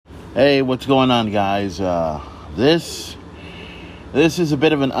Hey, what's going on, guys? This is a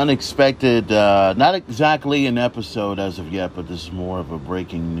bit of an unexpected, not exactly an episode as of yet, but this is more of a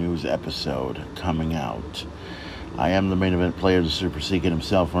breaking news episode coming out. I am the main event player, the Super Secret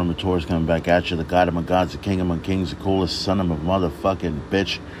himself, Roman Torres, coming back at you, the God among gods, the King among kings, the coolest son of a motherfucking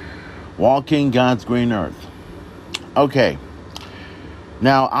bitch, walking God's green earth. Okay.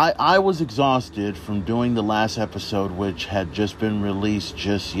 Now, I was exhausted from doing the last episode, which had just been released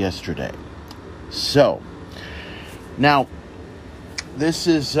just yesterday. So, now, this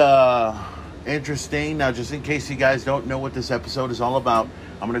is interesting. Now, just in case you guys don't know what this episode is all about,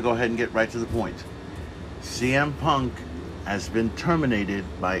 I'm going to go ahead and get right to the point. CM Punk has been terminated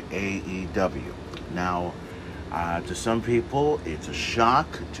by AEW. Now, to some people, it's a shock.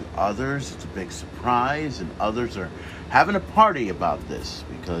 To others, it's a big surprise. And others are having a party about this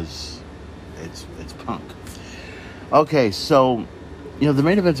because it's Punk. Okay, so, the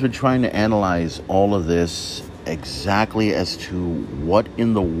main event's been trying to analyze all of this exactly as to what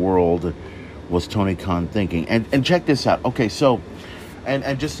in the world was Tony Khan thinking. And check this out. Okay, so,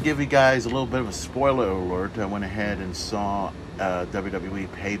 and just to give you guys a little bit of a spoiler alert, I went ahead and saw WWE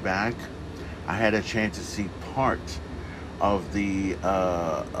Payback. I had a chance to see part of the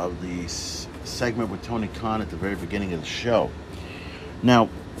segment with Tony Khan at the very beginning of the show. Now,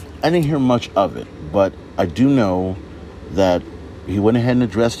 I didn't hear much of it, but I do know that he went ahead and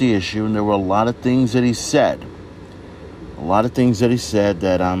addressed the issue, and there were a lot of things that he said.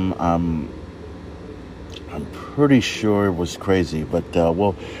 That I'm pretty sure was crazy, but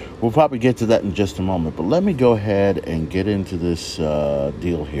we'll probably get to that in just a moment. But let me go ahead and get into this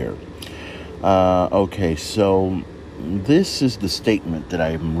deal here. Okay, so this is the statement that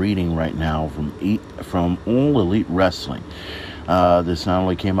I'm reading right now from All Elite Wrestling. This not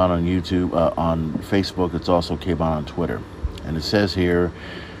only came out on YouTube, on Facebook, it's also came out on Twitter. And it says here,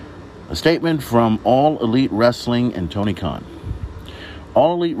 a statement from All Elite Wrestling and Tony Khan.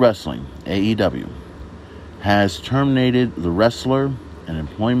 All Elite Wrestling, AEW, has terminated the wrestler and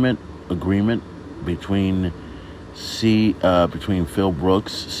employment agreement between Phil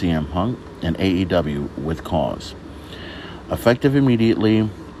Brooks, CM Punk, and AEW with cause. Effective immediately,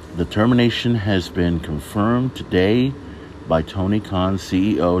 the termination has been confirmed today by Tony Khan,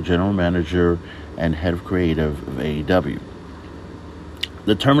 CEO, General Manager, and Head of Creative of AEW.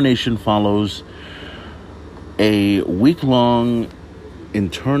 The termination follows a week-long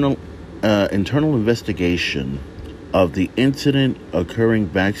internal investigation of the incident occurring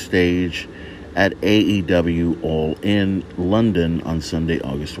backstage at AEW All in London on Sunday,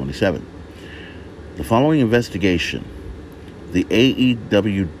 August 27th. The following investigation, the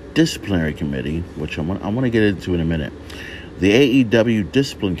AEW Disciplinary Committee, which I want to get into in a minute, the AEW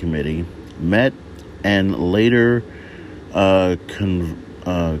Discipline Committee met and later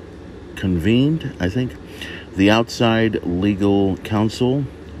convened, I think, the outside legal counsel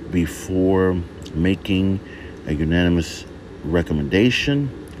before making a unanimous recommendation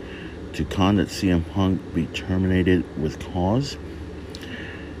to Khan that CM Punk be terminated with cause.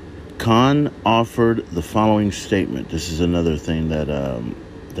 Khan offered the following statement. This is another thing that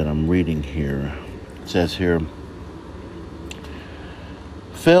I'm reading here. It says here,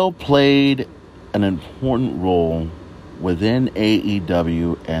 Phil played an important role within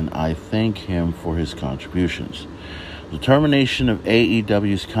AEW, and I thank him for his contributions. The termination of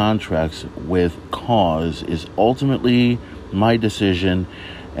AEW's contracts with cause is ultimately my decision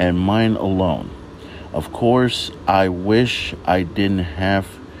and mine alone. Of course, I wish I didn't have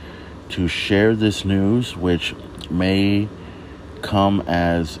to share this news, which may come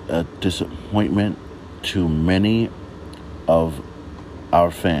as a disappointment to many of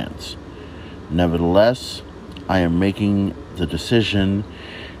our fans. Nevertheless, I am making the decision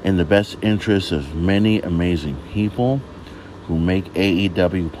in the best interest of many amazing people who make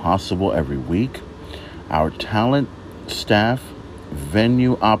AEW possible every week, our talent, staff,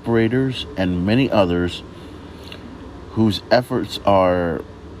 venue operators, and many others whose efforts are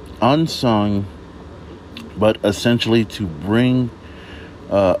unsung but essential to bringing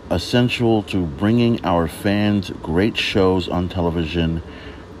our fans great shows on television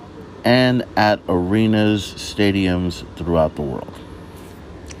and at arenas, stadiums throughout the world.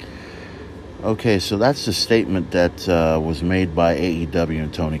 Okay, so that's the statement that was made by AEW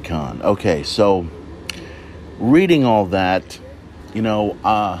and Tony Khan. Okay, so reading all that,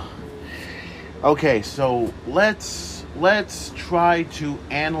 okay, so let's try to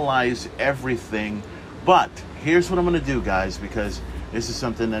analyze everything. But here's what I'm going to do, guys, because this is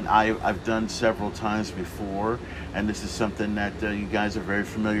something that I've done several times before, and this is something that you guys are very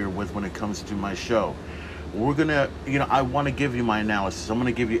familiar with when it comes to my show. we're going to, I want to give you my analysis. I'm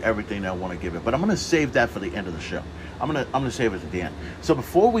going to give you everything that I want to give it. But I'm going to save that for the end of the show. I'm going to save it at the end. So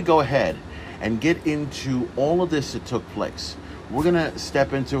before we go ahead and get into all of this that took place, we're going to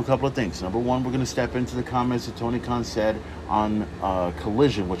step into a couple of things. Number one, we're going to step into the comments that Tony Khan said on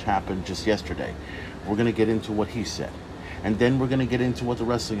Collision, which happened just yesterday. We're going to get into what he said. And then we're going to get into what the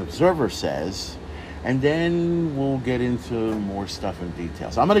Wrestling Observer says. And then we'll get into more stuff in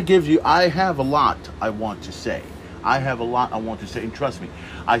detail. So I'm going to give you, I have a lot I want to say. And trust me,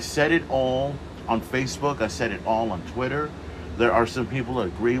 I said it all on Facebook. I said it all on Twitter. There are some people that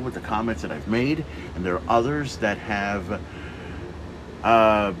agree with the comments that I've made. And there are others that have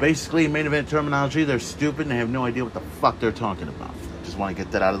basically main event terminology. They're stupid and they have no idea what the fuck they're talking about. Just want to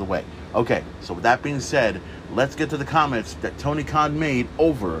get that out of the way. Okay, so with that being said, let's get to the comments that Tony Khan made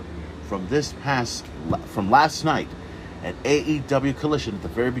over from last night at AEW Collision at the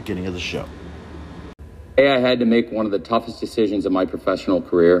very beginning of the show. Today I had to make one of the toughest decisions of my professional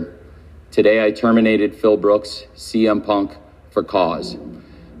career. Today I terminated Phil Brooks, CM Punk, for cause.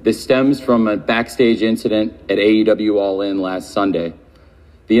 This stems from a backstage incident at AEW All In last Sunday.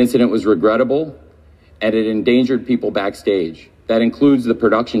 The incident was regrettable and it endangered people backstage. That includes the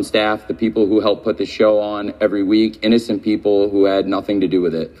production staff, the people who help put the show on every week, innocent people who had nothing to do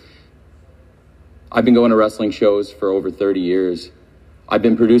with it. I've been going to wrestling shows for over 30 years. I've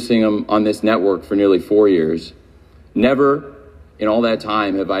been producing them on this network for nearly 4 years. Never in all that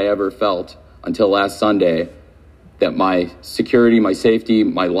time have I ever felt, until last Sunday, that my security, my safety,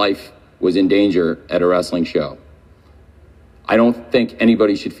 my life was in danger at a wrestling show. I don't think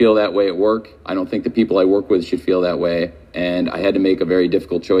anybody should feel that way at work. I don't think the people I work with should feel that way. And I had to make a very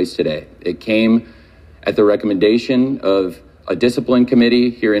difficult choice today. It came at the recommendation of a discipline committee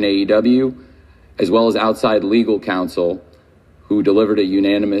here in AEW, as well as outside legal counsel, who delivered a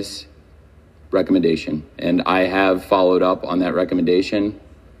unanimous recommendation. And I have followed up on that recommendation.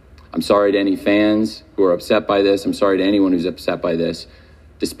 I'm sorry to any fans who are upset by this. I'm sorry to anyone who's upset by this.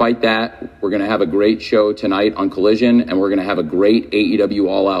 Despite that, we're going to have a great show tonight on Collision, and we're going to have a great AEW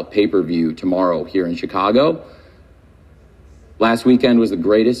All Out pay-per-view tomorrow here in Chicago. Last weekend was the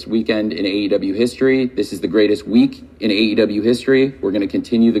greatest weekend in AEW history. This is the greatest week in AEW history. We're going to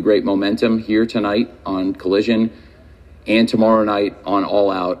continue the great momentum here tonight on Collision and tomorrow night on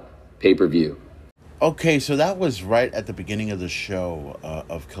All Out pay-per-view. Okay, so that was right at the beginning of the show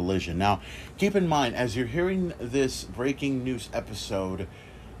of Collision. Now, keep in mind, as you're hearing this breaking news episode,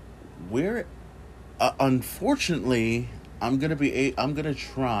 we're unfortunately, I'm gonna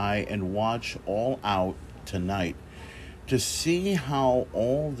try and watch All Out tonight to see how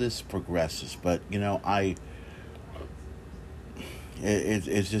all this progresses. But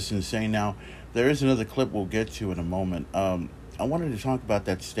it's just insane. Now, there is another clip we'll get to in a moment. I wanted to talk about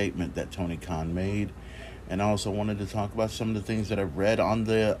that statement that Tony Khan made, and I also wanted to talk about some of the things that I've read on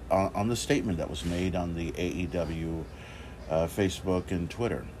the statement that was made on the AEW Facebook and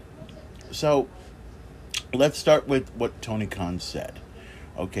Twitter. So let's start with what Tony Khan said.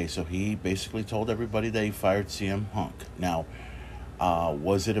 Okay, so he basically told everybody that he fired CM Punk. Now,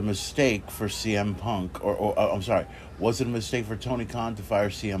 was it a mistake for CM Punk, was it a mistake for Tony Khan to fire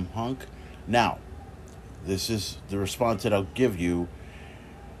CM Punk? Now, this is the response that I'll give you,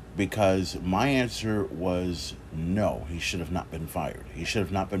 because my answer was no, he should have not been fired. He should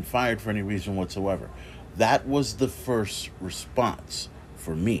have not been fired for any reason whatsoever. That was the first response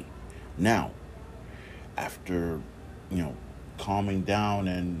for me. Now, after, calming down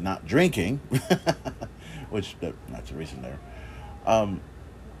and not drinking, which that's the reason there,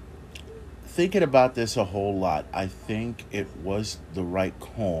 thinking about this a whole lot, I think it was the right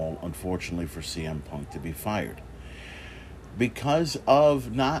call, unfortunately, for CM Punk to be fired. Because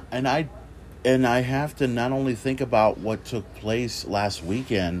of I have to not only think about what took place last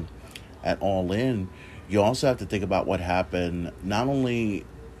weekend at All In, you also have to think about what happened, not only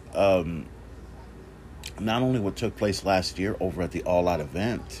what took place last year over at the All Out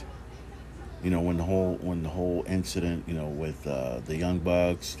event, when the whole incident, with the Young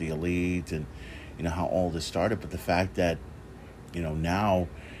Bucks, the Elite, and how all this started, but the fact that now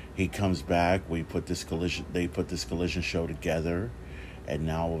he comes back, they put this collision show together, and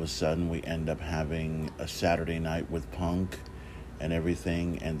now all of a sudden we end up having a Saturday night with Punk and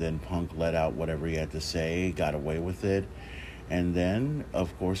everything, and then Punk let out whatever he had to say, got away with it. And then,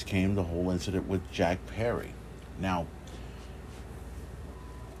 of course, came the whole incident with Jack Perry. Now,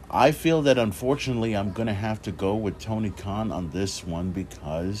 I feel that, unfortunately, I'm going to have to go with Tony Khan on this one,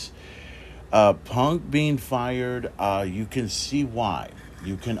 because Punk being fired, you can see why.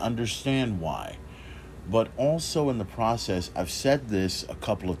 You can understand why. But also in the process, I've said this a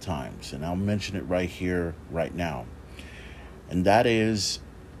couple of times, and I'll mention it right here, right now. And that is,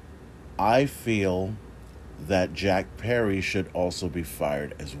 I feel that Jack Perry should also be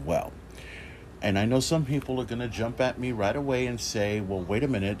fired as well. And I know some people are going to jump at me right away and say, well, wait a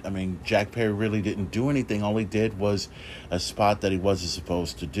minute. I mean, Jack Perry really didn't do anything. All he did was a spot that he wasn't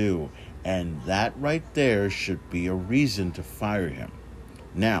supposed to do. And that right there should be a reason to fire him.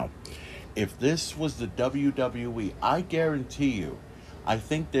 Now, if this was the WWE, I guarantee you, I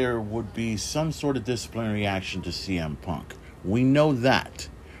think there would be some sort of disciplinary action to CM Punk. We know that.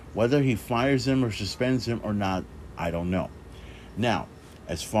 Whether he fires him or suspends him or not, I don't know. Now,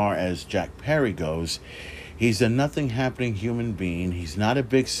 as far as Jack Perry goes, he's a nothing happening human being. He's not a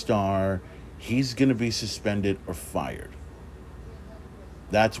big star. He's going to be suspended or fired.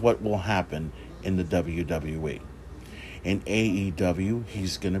 That's what will happen in the WWE. In AEW,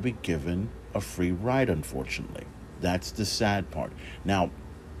 he's going to be given a free ride, unfortunately. That's the sad part. Now,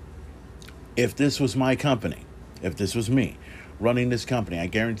 if this was my company, if this was me running this company, I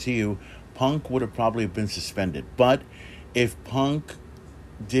guarantee you, Punk would have probably been suspended. But if Punk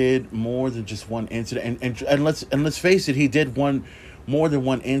did more than just one incident, and let's face it, he did more than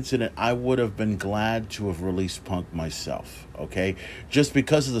one incident, I would have been glad to have released Punk myself, okay? Just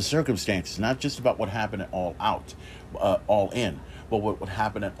because of the circumstances, not just about what happened at All In, but what would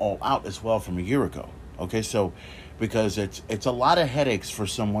happen at All Out as well from a year ago, okay? So, because it's a lot of headaches for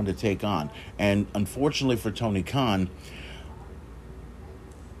someone to take on, and unfortunately for Tony Khan,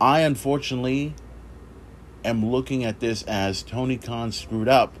 I unfortunately am looking at this as Tony Khan screwed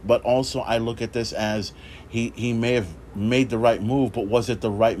up, but also I look at this as he may have made the right move, but was it the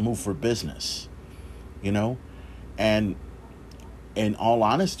right move for business? You know? And in all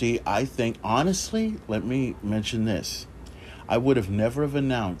honesty, I think, honestly, let me mention this. I would have never have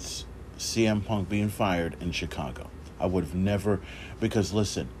announced CM Punk being fired in Chicago. I would have never, because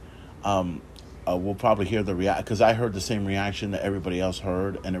listen, we'll probably hear the reaction, because I heard the same reaction that everybody else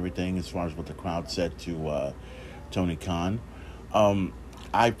heard and everything as far as what the crowd said to Tony Khan.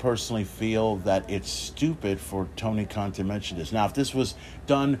 I personally feel that it's stupid for Tony Khan to mention this. Now, if this was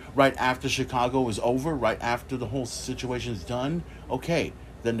done right after Chicago was over, right after the whole situation is done, okay,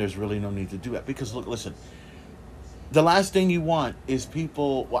 then there's really no need to do that. Because, look, listen, the last thing you want is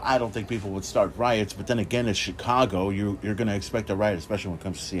people, well, I don't think people would start riots, but then again, it's Chicago. You're going to expect a riot, especially when it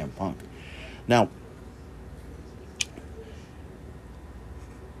comes to CM Punk. Now,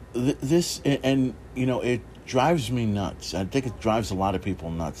 this, and, you know, it drives me nuts. I think it drives a lot of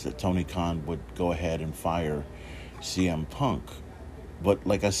people nuts that Tony Khan would go ahead and fire CM Punk. But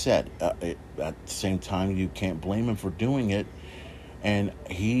like I said, at the same time, you can't blame him for doing it. And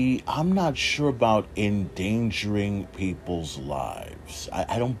I'm not sure about endangering people's lives.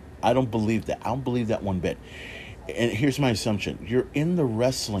 I don't believe that. I don't believe that one bit. And here's my assumption. You're in the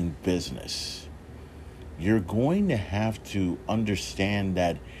wrestling business. You're going to have to understand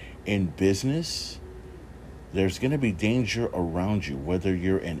that in business, there's going to be danger around you, whether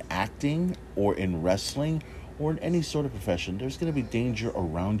you're in acting or in wrestling or in any sort of profession. There's going to be danger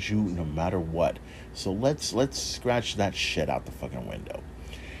around you no matter what. So let's scratch that shit out the fucking window.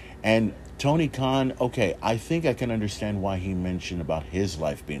 And Tony Khan, okay, I think I can understand why he mentioned about his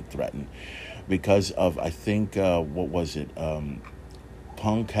life being threatened, because of, I think, what was it?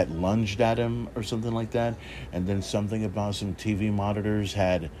 Punk had lunged at him or something like that, and then something about some TV monitors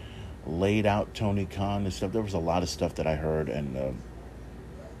had laid out Tony Khan and stuff. There was a lot of stuff that I heard and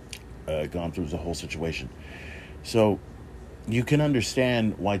gone through the whole situation. So you can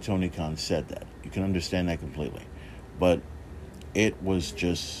understand why Tony Khan said that. You can understand that completely. But it was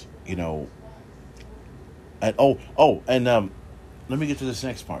just, you know... And, let me get to this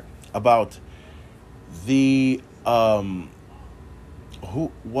next part. About the...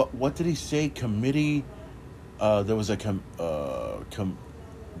 What did he say? Committee... there was a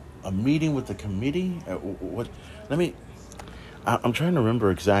meeting with the committee? What? Let me... I'm trying to remember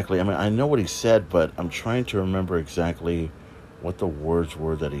exactly. I mean, I know what he said, but I'm trying to remember exactly what the words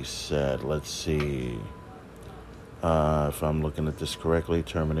were that he said. Let's see. If I'm looking at this correctly.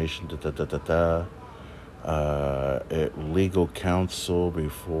 Termination. Legal counsel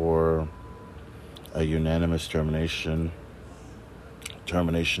before a unanimous termination.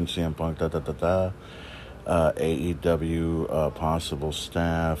 Termination, CM Punk, AEW, possible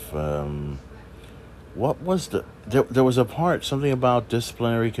staff. What was there was a part, something about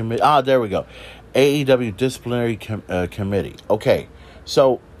disciplinary committee. There we go. AEW disciplinary committee. Okay,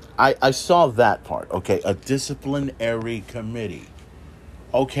 so I saw that part. Okay, a disciplinary committee.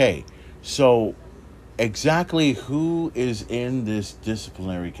 Okay, so exactly who is in this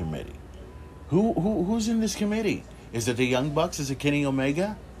disciplinary committee? Who's in this committee? Is it the Young Bucks? Is it Kenny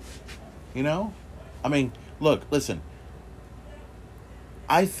Omega? You know? I mean, look, listen.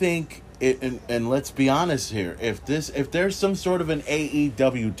 I think and let's be honest here. If there's some sort of an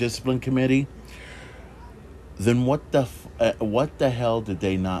AEW discipline committee, then what the hell did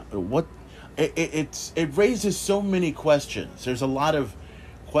they not? It raises so many questions. There's a lot of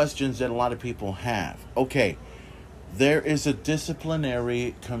questions that a lot of people have. Okay, there is a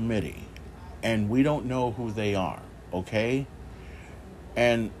disciplinary committee, and we don't know who they are. Okay,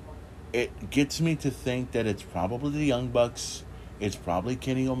 and it gets me to think that it's probably the Young Bucks. It's probably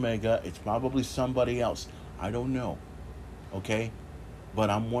Kenny Omega. It's probably somebody else. I don't know. Okay? But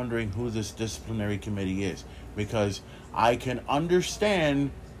I'm wondering who this disciplinary committee is. Because I can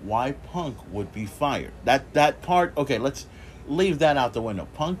understand why Punk would be fired. That part, okay, let's leave that out the window.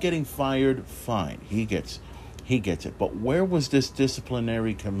 Punk getting fired, fine. He gets it. But where was this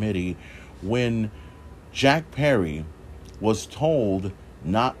disciplinary committee when Jack Perry was told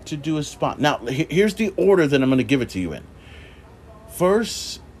not to do a spot? Now, here's the order that I'm going to give it to you in.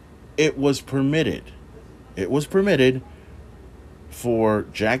 First, it was permitted for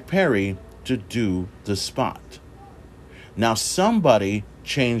Jack Perry to do the spot. Now, somebody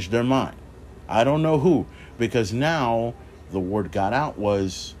changed their mind. I don't know who, because now the word got out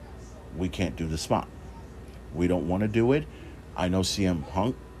was, we can't do the spot. We don't want to do it. I know CM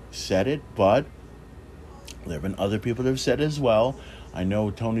Punk said it, but there have been other people that have said it as well. I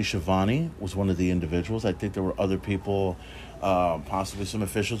know Tony Schiavone was one of the individuals. I think there were other people, possibly some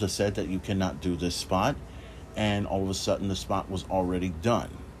officials, that said that you cannot do this spot. And all of a sudden, the spot was already done,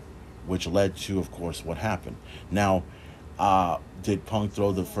 which led to, of course, what happened. Now, did Punk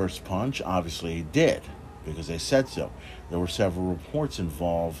throw the first punch? Obviously, he did, because they said so. There were several reports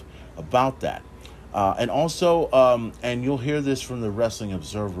involved about that. And also, and you'll hear this from the Wrestling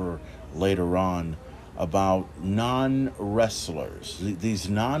Observer later on, about non-wrestlers. These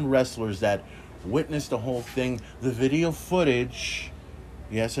non-wrestlers that witnessed the whole thing. The video footage,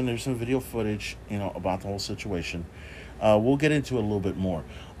 yes, and there's some video footage, about the whole situation. We'll get into it a little bit more.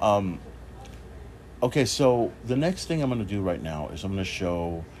 Okay, so the next thing I'm going to do right now is I'm going to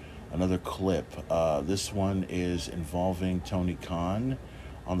show another clip. This one is involving Tony Khan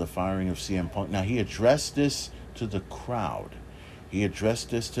on the firing of CM Punk. Now, he addressed this to the crowd. He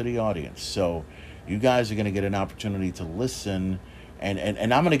addressed this to the audience. So you guys are going to get an opportunity to listen, and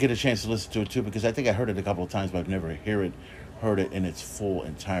I'm going to get a chance to listen to it too, because I think I heard it a couple of times, but I've never heard it in its full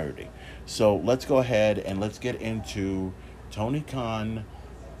entirety. So let's go ahead and let's get into Tony Khan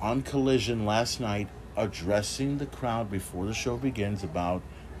on Collision last night addressing the crowd before the show begins about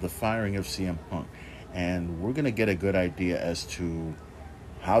the firing of CM Punk. And we're going to get a good idea as to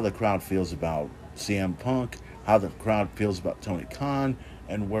how the crowd feels about CM Punk, how the crowd feels about Tony Khan,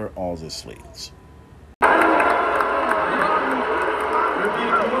 and where all this leads.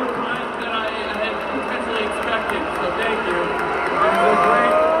 Thank you. It was a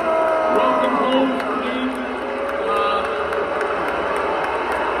great welcome home for me.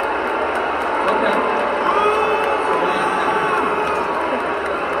 Okay.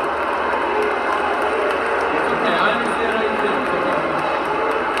 It's okay. I understand how you feel. It's okay.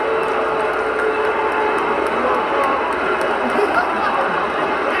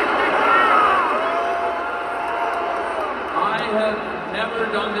 I have never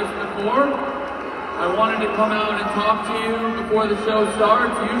done this before. I wanted to come out and talk to you before the show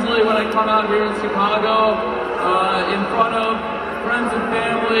starts. Usually when I come out here in Chicago, in front of friends and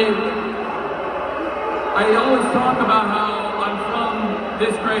family, I always talk about how I'm from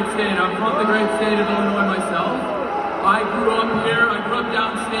this great state. I'm from the great state of Illinois myself. I grew up here. I grew up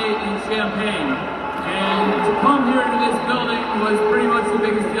downstate in Champaign. And to come here to this building was pretty much the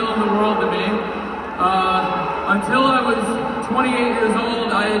biggest deal in the world to me. Until I was 28 years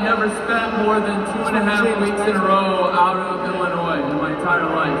old, I had never spent more than 2.5 weeks in a row out of Illinois in my entire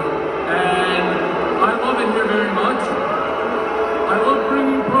life. And I love it here very much. I love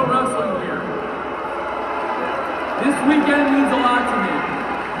bringing pro wrestling here. This weekend means a lot to me.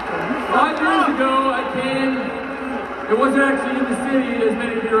 5 years ago, I came, it wasn't actually in the city, as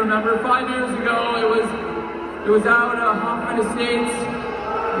many of you remember. 5 years ago, it was out at Hoffman Estates,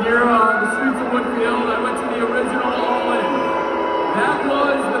 near the streets of Woodfield. I went to the original All In. That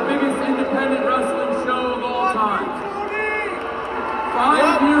was the biggest independent wrestling show of all time.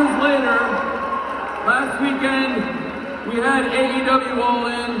 5 years later, last weekend, we had AEW All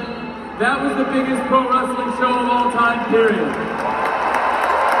In. That was the biggest pro wrestling show of all time, period.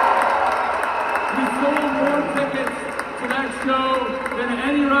 We sold more tickets to that show than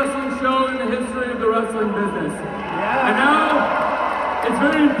any wrestling show in the history of the wrestling business. And now, It's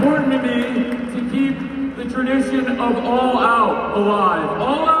very important to me to keep the tradition of All Out alive.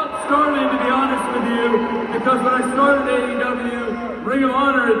 All Out started, to be honest with you, because when I started AEW, Ring of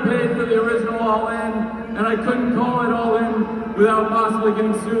Honor had paid for the original All In, and I couldn't call it All In without possibly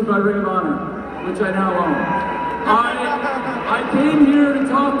getting sued by Ring of Honor, which I now own. I came here to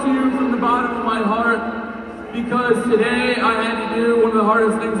talk to you from the bottom of my heart because today I had to do one of the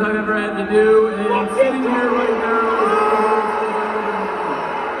hardest things I've ever had to do, and sitting here right now is one of the hardest things I've ever had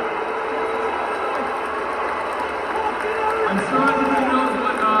to do. I'm sure everybody knows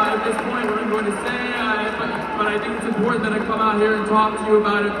what at this point what I'm going to say, but I think it's important that I come out here and talk to you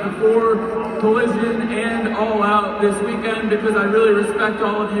about it before Collision and All Out this weekend because I really respect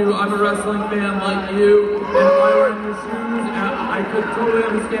all of you. I'm a wrestling fan like you, and if I were in your shoes, I could totally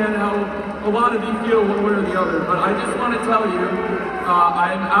understand how a lot of you feel one way or the other. But I just want to tell you,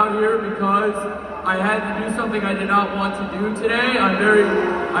 I'm out here because I had to do something I did not want to do today. I'm very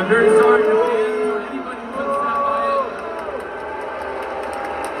sorry to fans or anybody who's upset by it.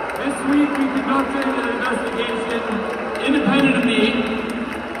 This week we conducted an investigation independent of me.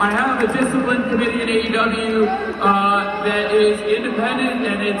 I have a discipline committee at AEW that is independent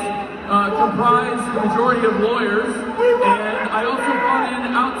and it's comprised the majority of lawyers, and I also brought in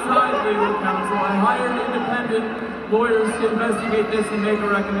outside legal counsel. I hired independent lawyers to investigate this and make a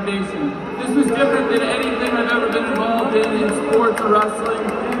recommendation. This was different than anything I've ever been involved in sports or wrestling.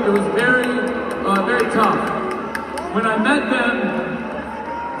 It was very tough. When I met them,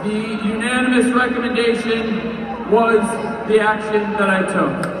 the unanimous recommendation was the action that I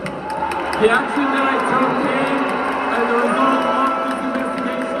took. The action that I took came as a result of this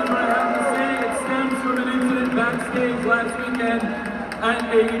investigation, but I have to say it stems from an incident backstage last weekend at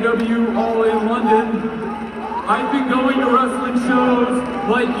AEW All In London. I've been going to wrestling shows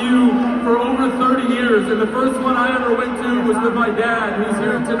like you for over 30 years, and the first one I ever went to was with my dad, who's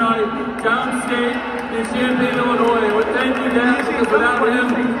here tonight, downstate in Champaign, Illinois. I would thank you, Dad, because without him,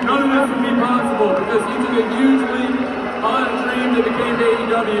 none of this would be possible, because he took a huge leap on a dream that became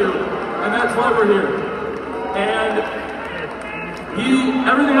AEW, and that's why we're here. And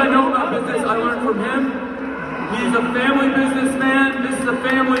everything I know about business, I learned from him. He's a family businessman. This is a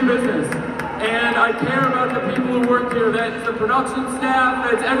family business. And I care about the people who work here. That's the production staff,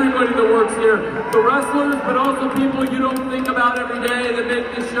 that's everybody that works here. The wrestlers, but also people you don't think about every day that make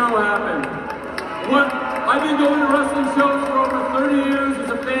this show happen. I've been going to wrestling shows for over 30 years as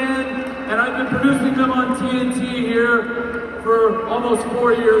a fan, and I've been producing them on TNT here for almost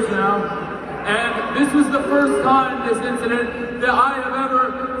 4 years now. And this was the first time, this incident, that I have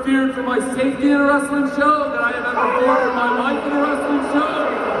ever feared for my safety in a wrestling show, that I have ever feared for my life in a wrestling show,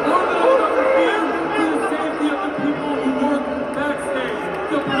 or that I have ever feared for the safety of the people who work backstage,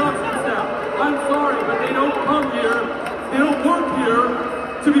 the production staff. I'm sorry, but they don't come here, they don't work here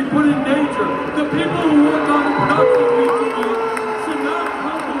to be put in danger. The people who work on the production week to week should not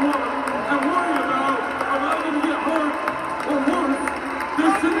come to work and worry about, am I going to get hurt, or worse,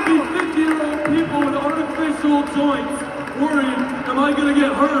 there shouldn't be 50-year-old people with artificial joints worrying, am I going to get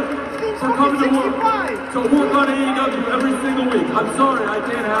hurt for coming to work on AEW every single week. I'm sorry, I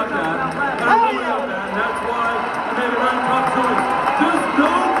can't have that. And I won't have that, and that's why I made a very tough choice. There's no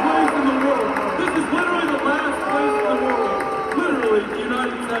place in the world, this is literally the last place in the world, literally, the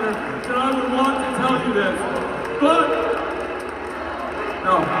United Center, that I would want to tell you this. But,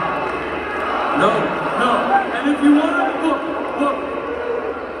 no. And if you want to, look,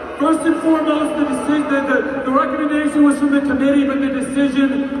 first and foremost, the recommendation was from the committee, but the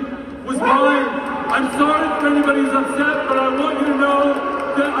decision was mine. I'm sorry if anybody's upset, but I want you to know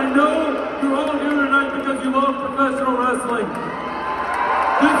that I know you're all here tonight because you love professional wrestling.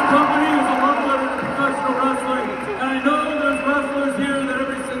 This company is a love letter to professional wrestling, and I know there's wrestlers here that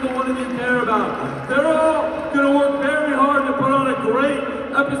every single one of you care about. They're all going to work very hard to put on a great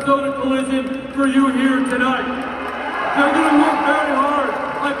episode of Collision for you here tonight. They're going to work very hard,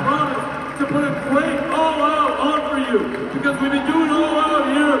 I promise, to put a great All Out on for you, because we've been doing All Out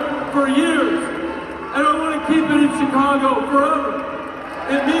here for years, and I want to keep it in Chicago forever.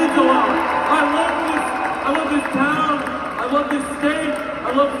 It means a lot. I love this town, I love this state,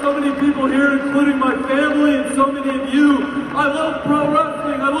 I love so many people here, including my family and so many of you. I love pro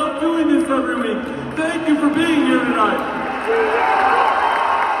wrestling, I love doing this every week. Thank you for being here tonight.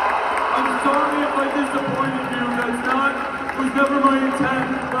 I'm sorry if I disappointed you, was never my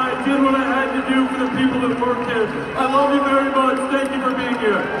intent, but I did what I had to do for the people that work here. I love you very much. Thank you for being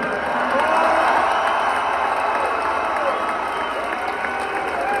here.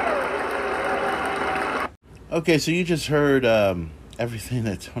 Okay, so you just heard everything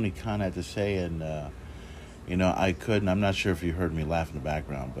that Tony Khan had to say, and I couldn't. I'm not sure if you heard me laugh in the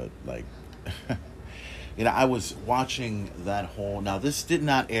background, but like, I was watching that whole. Now, this did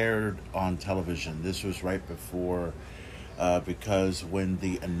not air on television. This was right before, because when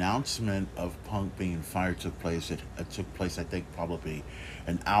the announcement of Punk being fired took place, it took place, I think, probably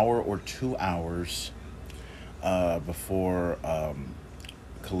an hour or 2 hours before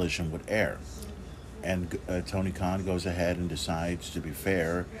Collision would air. And Tony Khan goes ahead and decides, to be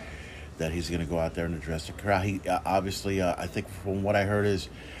fair, that he's going to go out there and address the crowd. He obviously, I think from what I heard is,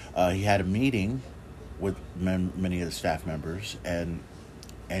 he had a meeting with many of the staff members and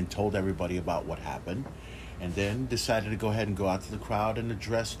told everybody about what happened, and then decided to go ahead and go out to the crowd and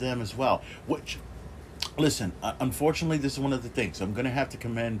address them as well. Which, listen, unfortunately, this is one of the things. I'm going to have to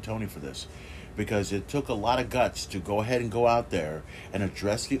commend Tony for this, because it took a lot of guts to go ahead and go out there and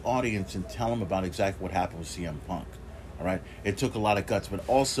address the audience and tell them about exactly what happened with CM Punk. All right? It took a lot of guts, but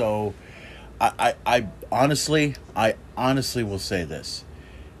also, I honestly will say this.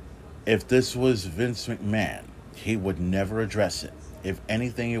 If this was Vince McMahon, he would never address it. If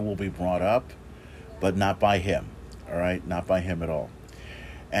anything, it will be brought up, but not by him. All right? Not by him at all.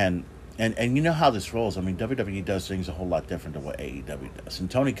 And you know how this rolls. I mean, WWE does things a whole lot different than what AEW does. And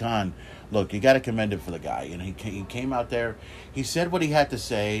Tony Khan, look, you got to commend him for the guy. He came out there. He said what he had to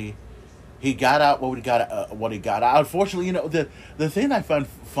say. He got out what he got out. Unfortunately, the thing I found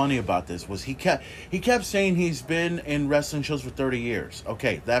funny about this was he kept saying he's been in wrestling shows for 30 years.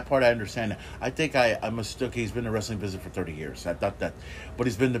 Okay, that part I understand. I think I mistook. He's been in the wrestling business for 30 years. I thought that, but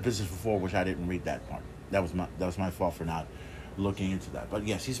he's been in the business before, which I didn't read that part. That was my fault for not looking into that. But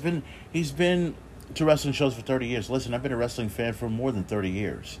yes, he's been to wrestling shows for 30 years. Listen, I've been a wrestling fan for more than 30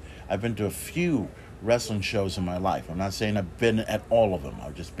 years. I've been to a few wrestling shows in my life. I'm not saying I've been at all of them.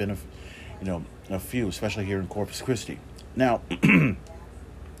 I've just been a few, especially here in Corpus Christi. Now,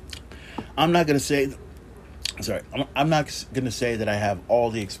 I'm not going to say that I have all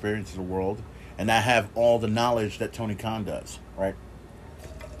the experience in the world and I have all the knowledge that Tony Khan does, right?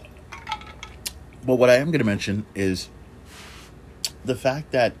 But what I am going to mention is the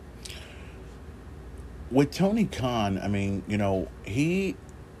fact that with Tony Khan, I mean, he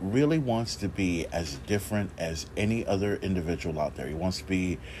really wants to be as different as any other individual out there. He wants to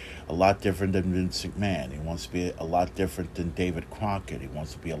be a lot different than Vince McMahon. He wants to be a lot different than David Crockett. He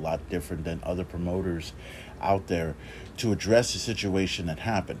wants to be a lot different than other promoters out there to address the situation that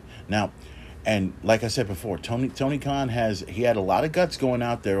happened. Now, and like I said before, Tony Khan had a lot of guts going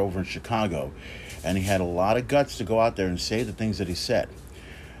out there over in Chicago, and he had a lot of guts to go out there and say the things that he said.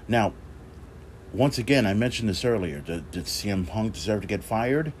 Now, once again, I mentioned this earlier. Did CM Punk deserve to get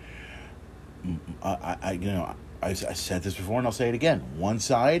fired? I said this before and I'll say it again. One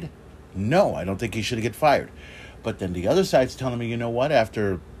side, no, I don't think he should get fired. But then the other side's telling me, you know what,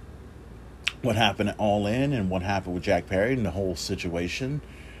 after what happened at All In and what happened with Jack Perry and the whole situation,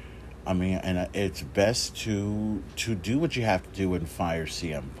 I mean, and it's best to do what you have to do and fire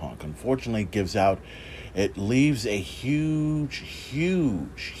CM Punk. Unfortunately, it leaves a huge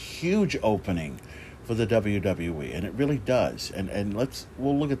opening for the WWE, and it really does. And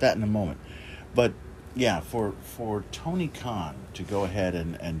we'll look at that in a moment. But yeah, for Tony Khan to go ahead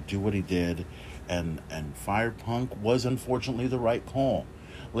and do what he did and fire Punk was unfortunately the right call.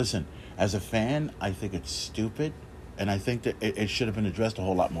 Listen, as a fan, I think it's stupid. And I think that it should have been addressed a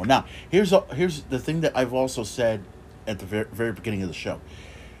whole lot more. Now, here's the thing that I've also said at the very beginning of the show.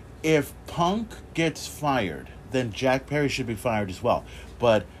 If Punk gets fired, then Jack Perry should be fired as well.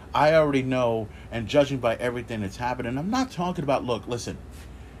 But I already know, and judging by everything that's happened, and I'm not talking about, look, listen,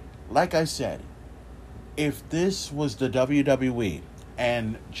 like I said, if this was the WWE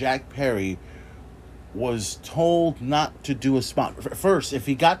and Jack Perry was told not to do a spot. First, if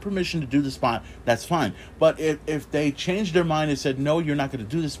he got permission to do the spot, that's fine. But if they changed their mind and said, no, you're not going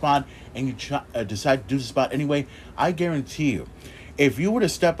to do the spot, and you decide to do the spot anyway, I guarantee you, if you were to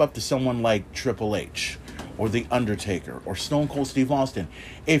step up to someone like Triple H or The Undertaker or Stone Cold Steve Austin,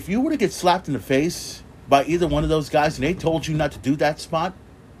 if you were to get slapped in the face by either one of those guys and they told you not to do that spot,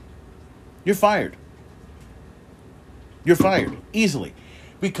 you're fired. You're fired. Easily.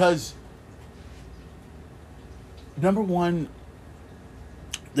 Because number one,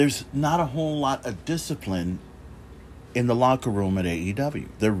 there's not a whole lot of discipline in the locker room at AEW.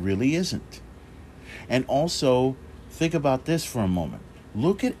 There really isn't. And also, think about this for a moment.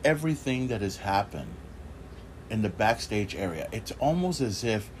 Look at everything that has happened in the backstage area. It's almost as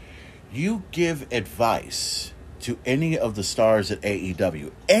if you give advice to any of the stars at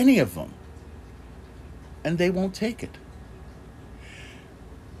AEW, any of them, and they won't take it.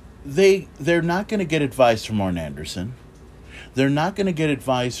 They're not going to get advice from Arn Anderson. They're not going to get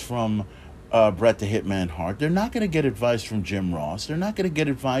advice from Bret the Hitman Hart. They're not going to get advice from Jim Ross. They're not going to get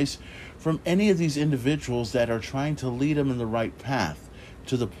advice from any of these individuals that are trying to lead them in the right path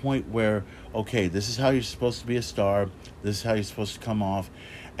to the point where, okay, this is how you're supposed to be a star. This is how you're supposed to come off.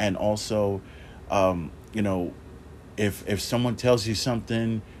 And also, if someone tells you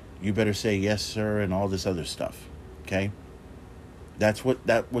something, you better say yes, sir, and all this other stuff. Okay? That's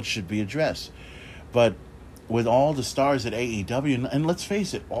what should be addressed. But with all the stars at AEW, and let's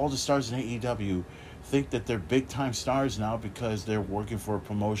face it, all the stars in AEW think that they're big time stars now because they're working for a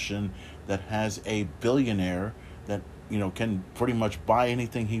promotion that has a billionaire that can pretty much buy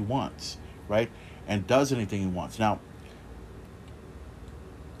anything he wants, right? And does anything he wants. Now,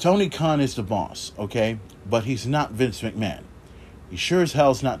 Tony Khan is the boss, okay? But he's not Vince McMahon. He sure as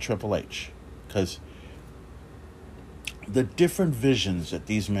hell's not Triple H. Because the different visions that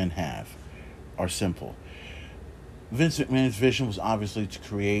these men have are simple. Vince McMahon's vision was obviously to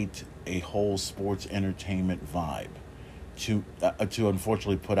create a whole sports entertainment vibe, to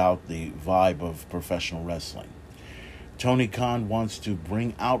unfortunately put out the vibe of professional wrestling. Tony Khan wants to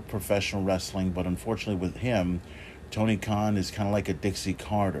bring out professional wrestling, but unfortunately with him, Tony Khan is kind of like a Dixie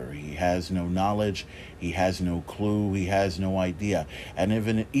Carter. He has no knowledge, he has no clue, he has no idea.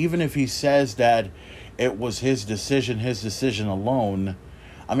 And even if he says that it was his decision alone,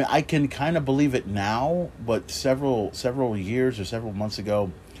 I mean, I can kind of believe it now, but several years or several months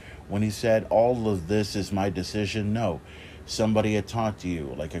ago, when he said, all of this is my decision, no. Somebody had talked to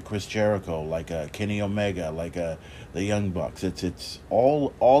you, like a Chris Jericho, like a Kenny Omega, like the Young Bucks. It's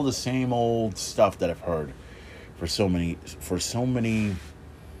all the same old stuff that I've heard for so many,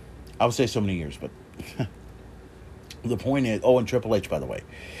 I would say so many years, but the point is, and Triple H, by the way,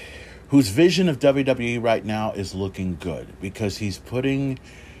 whose vision of WWE right now is looking good because he's putting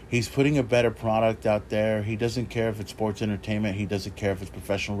a better product out there. He doesn't care if it's sports entertainment. He doesn't care if it's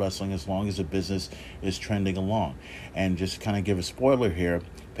professional wrestling as long as the business is trending along. And just kind of give a spoiler here,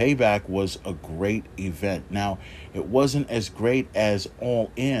 Payback was a great event. Now, it wasn't as great as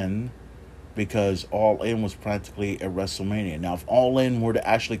All In because All In was practically a WrestleMania. Now, if All In were to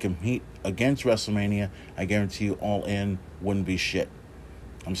actually compete against WrestleMania, I guarantee you All In wouldn't be shit.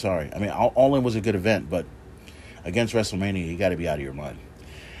 I'm sorry. I mean, All In was a good event, but against WrestleMania, you got to be out of your mind.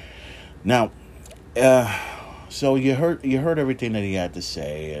 Now, so you heard everything that he had to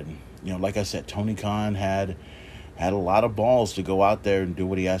say, and like I said, Tony Khan had a lot of balls to go out there and do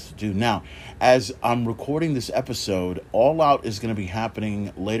what he has to do. Now, as I'm recording this episode, All Out is going to be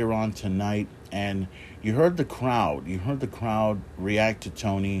happening later on tonight, and you heard the crowd react to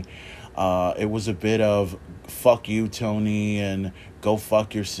Tony. It was a bit of fuck you, Tony, and go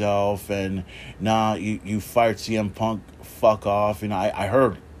fuck yourself, and nah, you fired CM Punk, fuck off. I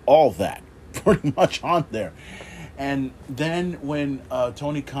heard all that pretty much on there. And then when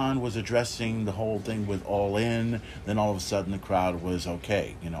Tony Khan was addressing the whole thing with All In, then all of a sudden the crowd was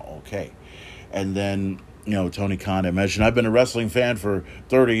okay. And then, Tony Khan, I mentioned, I've been a wrestling fan for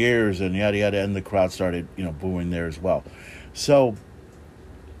 30 years and yada, yada, and the crowd started, booing there as well. So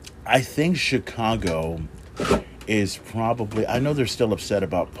I think Chicago is probably, I know they're still upset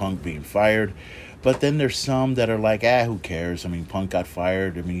about Punk being fired, but then there's some that are like, who cares? I mean, Punk got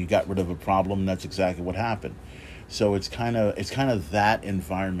fired. I mean, you got rid of a problem. That's exactly what happened. So it's kind of that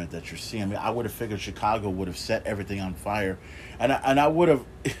environment that you're seeing. I mean, I would have figured Chicago would have set everything on fire, and I would have.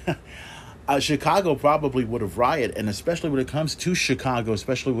 Chicago probably would have rioted, and especially when it comes to Chicago,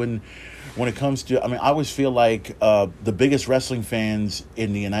 especially when it comes to, I mean, I always feel like the biggest wrestling fans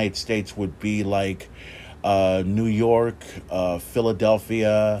in the United States would be like New York,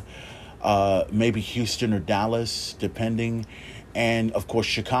 Philadelphia, maybe Houston or Dallas, depending, and of course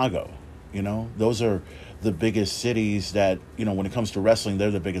Chicago. Those are the biggest cities that, when it comes to wrestling,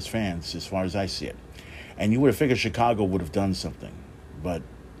 they're the biggest fans as far as I see it. And you would have figured Chicago would have done something, but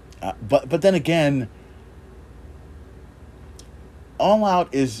then again, All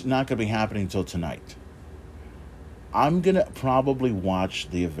Out is not going to be happening until tonight. I'm going to probably watch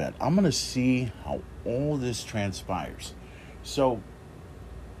the event. I'm going to see how all this transpires. So,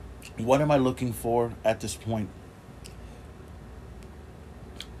 what am I looking for at this point?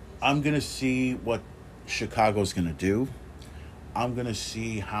 I'm going to see what Chicago's going to do. I'm going to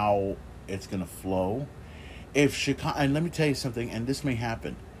see how it's going to flow. If Chicago, and let me tell you something, and this may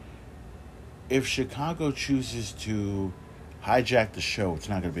happen. If Chicago chooses to hijack the show, it's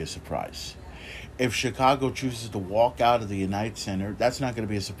not going to be a surprise. If Chicago chooses to walk out of the United Center, that's not going to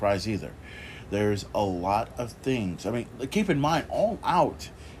be a surprise either. There's a lot of things. I mean, keep in mind, All Out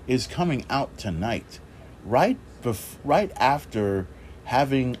is coming out tonight, right after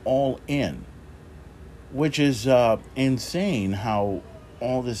having All In, which is insane how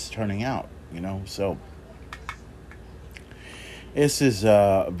all this is turning out. So this is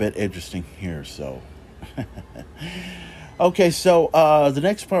a bit interesting here. So, okay, so the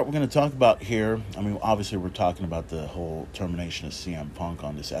next part we're going to talk about here, obviously we're talking about the whole termination of CM Punk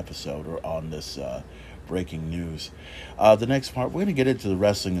on this episode, or on this breaking news. The next part, we're going to get into the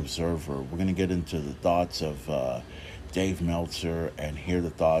Wrestling Observer. We're going to get into the thoughts of Dave Meltzer and hear the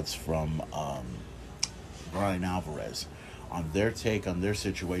thoughts from Brian Alvarez on their take on their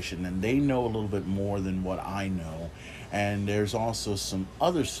situation, and they know a little bit more than what I know. And there's also some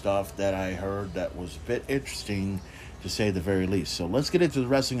other stuff that I heard that was a bit interesting, to say the very least. So let's get into the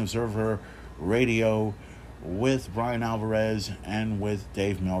Wrestling Observer Radio with Brian Alvarez and with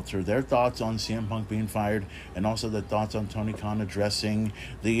Dave Meltzer. Their thoughts on CM Punk being fired, and also their thoughts on Tony Khan addressing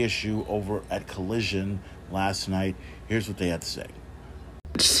the issue over at Collision last night. Here's what they had to say.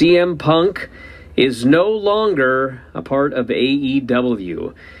 CM Punk is no longer a part of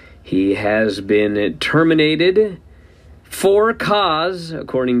AEW. He has been terminated for cause,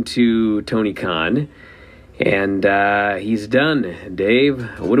 according to Tony Khan, and he's done. Dave,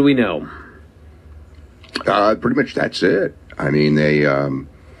 what do we know? Pretty much that's it.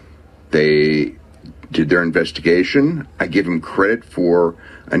 They did their investigation. I give him credit for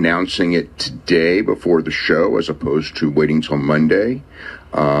announcing it today before the show, as opposed to waiting till Monday,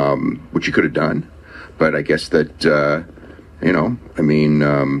 which he could have done. But I guess that,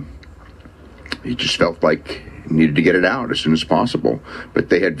 he just felt like he needed to get it out as soon as possible. But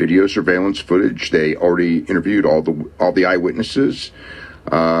they had video surveillance footage. They already interviewed all the eyewitnesses.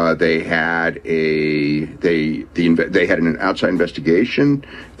 They had an outside investigation.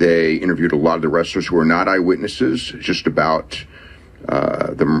 They interviewed a lot of the wrestlers who were not eyewitnesses, just about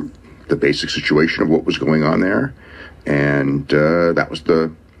the basic situation of what was going on there, and that was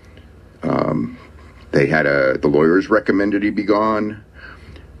the. They had the lawyers recommended he be gone.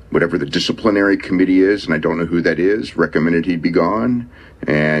 Whatever the disciplinary committee is, and I don't know who that is, recommended he be gone,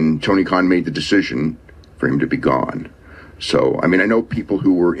 and Tony Khan made the decision for him to be gone. So, I know people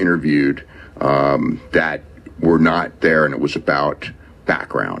who were interviewed that were not there, and it was about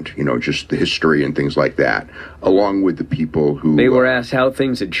background, just the history and things like that, along with the people who... They were asked how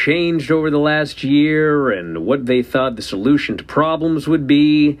things had changed over the last year and what they thought the solution to problems would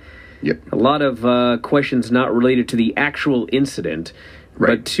be. Yep. A lot of questions not related to the actual incident,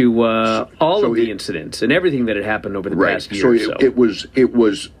 right, but to all of the incidents and everything that had happened over the past year or so. It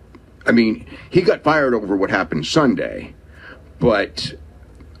was, he got fired over what happened Sunday, but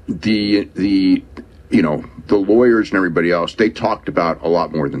the lawyers and everybody else, they talked about a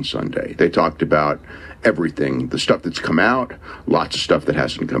lot more than Sunday. They talked about everything, the stuff that's come out, lots of stuff that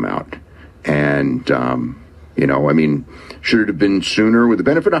hasn't come out. And, should it have been sooner? With the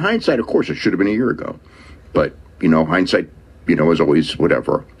benefit of hindsight, of course, it should have been a year ago. But, hindsight, is always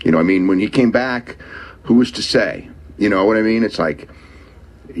whatever. When he came back, who was to say? You know what I mean? It's like,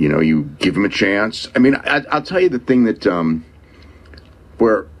 you give him a chance. I'll tell you the thing that,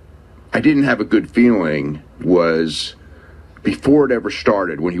 where I didn't have a good feeling was before it ever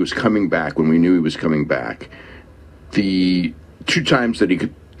started, when he was coming back, when we knew he was coming back, the two times that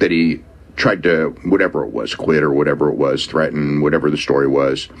he tried to, whatever it was, quit or whatever it was, threaten, whatever the story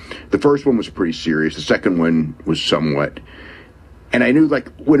was. The first one was pretty serious. The second one was somewhat. And I knew,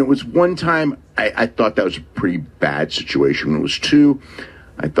 when it was one time, I thought that was a pretty bad situation. When it was two,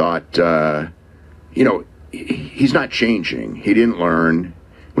 I thought, he's not changing. He didn't learn.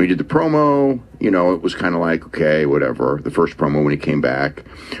 When he did the promo, it was kind of like, okay, whatever. The first promo when he came back,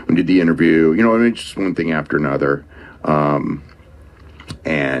 when he did the interview, just one thing after another.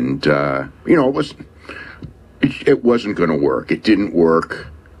 It wasn't going to work. It didn't work.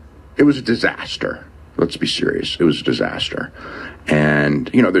 It was a disaster. Let's be serious. It was a disaster. And,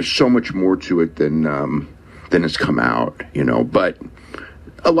 there's so much more to it than has come out, but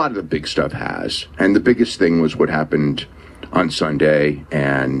a lot of the big stuff has. And the biggest thing was what happened on Sunday,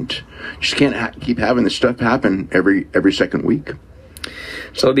 and just can't keep having this stuff happen every second week.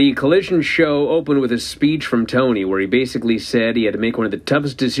 So the Collision show opened with a speech from Tony where he basically said he had to make one of the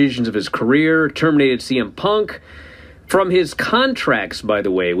toughest decisions of his career, terminated CM Punk from his contracts, by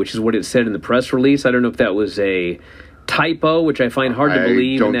the way, which is what it said in the press release. I don't know if that was a typo, which I find hard to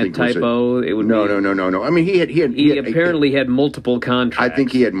believe in that typo. No. He apparently had multiple contracts. I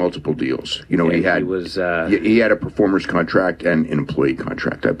think he had multiple deals. He had a performer's contract and an employee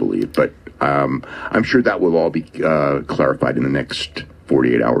contract, I believe. But I'm sure that will all be clarified in the next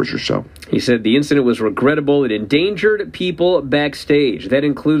 48 hours or so. He said the incident was regrettable. It endangered people backstage. That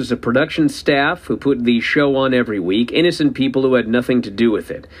includes the production staff who put the show on every week, innocent people who had nothing to do with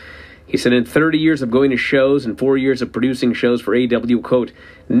it. He said in 30 years of going to shows and 4 years of producing shows for AEW, quote,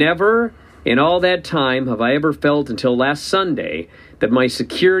 never In all that time have I ever felt until last Sunday that my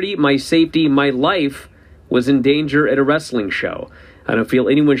security, my safety, my life was in danger at a wrestling show. I don't feel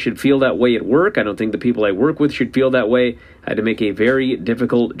anyone should feel that way at work. I don't think the people I work with should feel that way. I had to make a very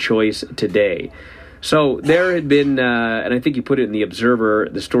difficult choice today. So there had been, and I think you put it in the Observer,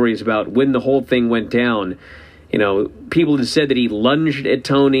 the stories about when the whole thing went down. You know, people had said that he lunged at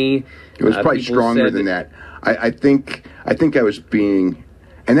Tony. It was probably stronger than that. I think I was being,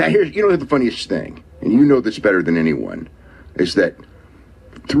 and that here's, you know, the funniest thing, and you know this better than anyone, is that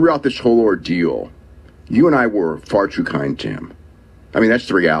throughout this whole ordeal, you and I were far too kind to him. I mean, that's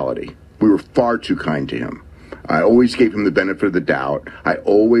the reality. We were far too kind to him. I always gave him the benefit of the doubt. I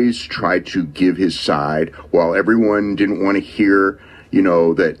always tried to give his side while everyone didn't want to hear, you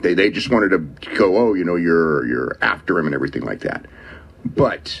know, that they just wanted to go, oh, you know, you're after him and everything like that.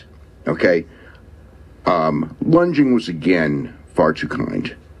 But, okay, lunging was, again, far too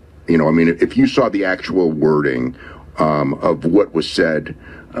kind. You know, I mean, if you saw the actual wording of what was said,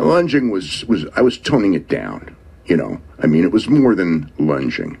 lunging was I was toning it down, you know. I mean, it was more than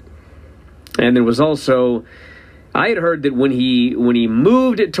lunging. And there was also, I had heard that when he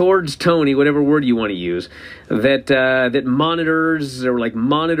moved it towards Tony, whatever word you want to use, that monitors, there were like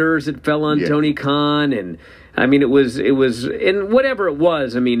monitors that fell on Tony Khan, and I mean, it was, and whatever it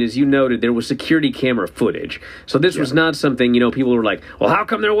was, I mean, as you noted, there was security camera footage. So this was not something, you know, people were like, well, how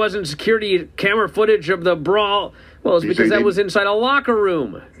come there wasn't security camera footage of the brawl? Well, it's because that was inside a locker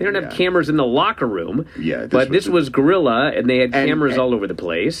room. They don't have cameras in the locker room. Yeah, but this was Gorilla, and they had cameras all over the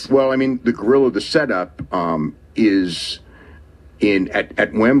place. Well, I mean, the Gorilla, the setup is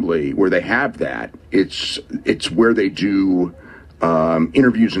at Wembley, where they have that. It's where they do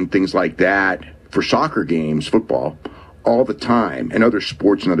interviews and things like that for soccer games, football, all the time, and other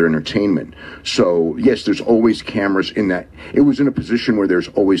sports and other entertainment. So, yes, there's always cameras in that. It was in a position where there's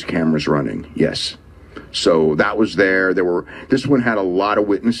always cameras running, yes. So that was there. This one had a lot of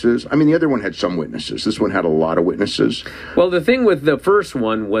witnesses. I mean, the other one had some witnesses. This one had a lot of witnesses. Well, the thing with the first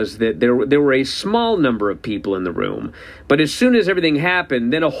one was that there were a small number of people in the room. But as soon as everything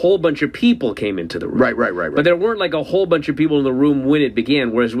happened, then a whole bunch of people came into the room. Right. But there weren't like a whole bunch of people in the room when it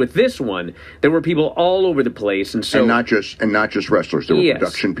began. Whereas with this one, there were people all over the place, and so not just wrestlers. There were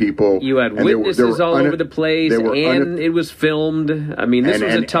production people. You had witnesses all over the place, and it was filmed. I mean, this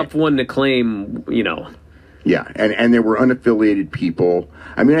was a tough one to claim. You know. Yeah, and there were unaffiliated people.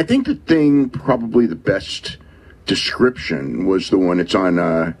 I mean, I think the thing, probably the best description was the one it's in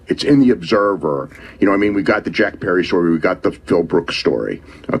the Observer. You know, I mean, we got the Jack Perry story, we got the Phil Brooks story.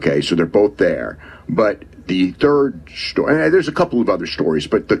 Okay, so they're both there. But the third story, and there's a couple of other stories,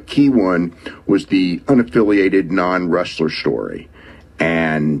 but the key one was the unaffiliated non-wrestler story.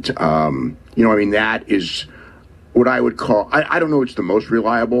 And, you know, I mean, that is what I would call, I don't know it's the most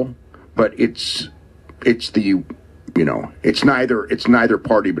reliable, but it's the, you know, it's neither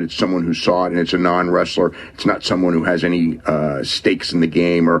party, but it's someone who saw it, and it's a non-wrestler. It's not someone who has any stakes in the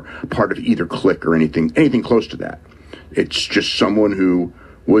game or part of either clique or anything close to that. It's just someone who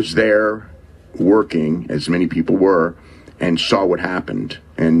was there working, as many people were, and saw what happened.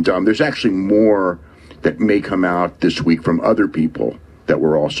 And there's actually more that may come out this week from other people that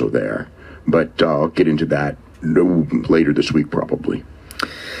were also there. But I'll get into that later this week, probably.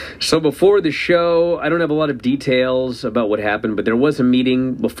 So before the show, I don't have a lot of details about what happened, but there was a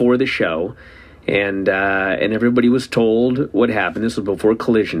meeting before the show, and everybody was told what happened. This was before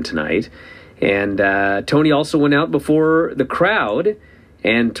Collision tonight. And Tony also went out before the crowd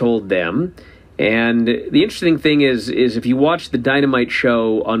and told them. And the interesting thing is if you watch the Dynamite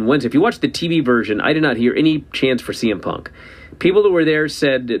show on Wednesday, if you watch the TV version, I did not hear any chants for CM Punk. People who were there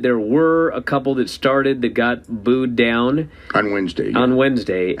said that there were a couple that started that got booed down on Wednesday. Yeah. On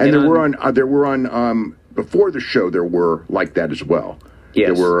Wednesday, and there were on before the show there were like that as well.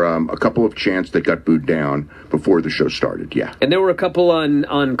 Yes. There were a couple of chants that got booed down before the show started. Yeah, and there were a couple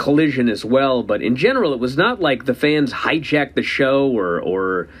on Collision as well. But in general, it was not like the fans hijacked the show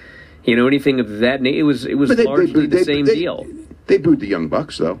or you know, anything of that nature. It was largely the same deal. They booed the Young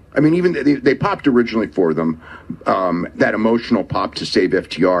Bucks, though. I mean, even they popped originally for them, that emotional pop to save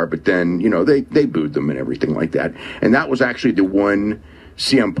FTR, but then, you know, they booed them and everything like that. And that was actually the one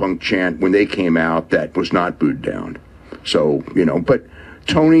CM Punk chant when they came out that was not booed down. So, you know, but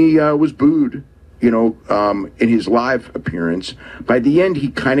Tony was booed, you know, in his live appearance. By the end, he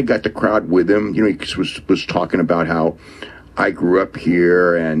kind of got the crowd with him. You know, he was talking about how I grew up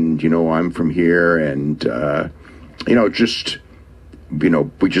here and, you know, I'm from here and, you know, just... You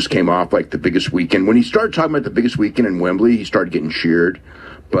know, we just came off like the biggest weekend. When he started talking about the biggest weekend in Wembley, he started getting cheered.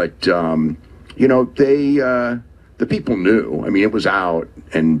 But, you know, the people knew. I mean, it was out.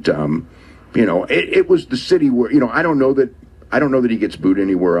 And, it was the city where, I don't know that he gets booed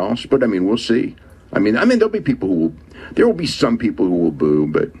anywhere else, but I mean, we'll see. I mean, there'll be people there will be some people who will boo,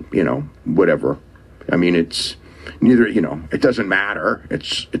 but, whatever. I mean, it's neither, it doesn't matter.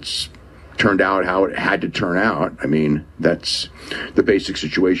 It's turned out how it had to turn out. I mean, that's the basic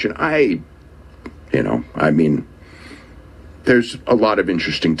situation. There's a lot of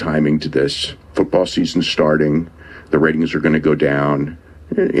interesting timing to this. Football season starting. The ratings are going to go down.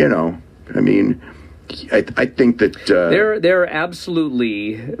 I think that there are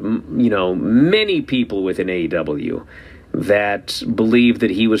absolutely, many people within AEW that believe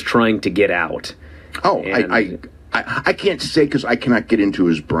that he was trying to get out. Oh, I can't say because I cannot get into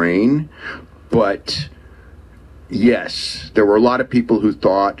his brain, but yes, there were a lot of people who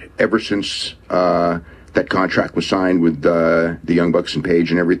thought ever since that contract was signed with the Young Bucks and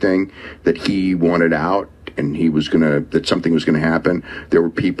Page and everything that he wanted out. And that something was gonna happen. There were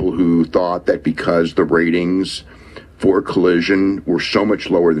people who thought that because the ratings for Collision were so much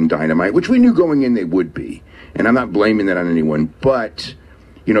lower than Dynamite, which we knew going in they would be, and I'm not blaming that on anyone, but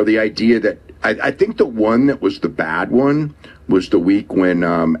the idea that I think the one that was the bad one was the week when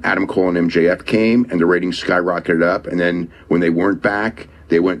Adam Cole and MJF came and the ratings skyrocketed up, and then when they weren't back,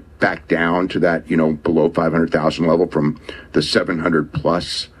 they went back down to that below 500,000 level from the 700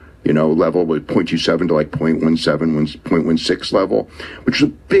 plus. Level with 0.27 to like 0.17, 0.16 level, which is a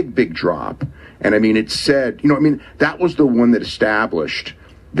big, big drop. And I mean, it said, that was the one that established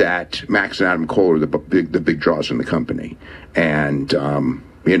that Max and Adam Cole are the big draws in the company. And,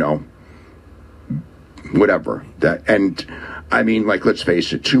 whatever. And I mean, like, let's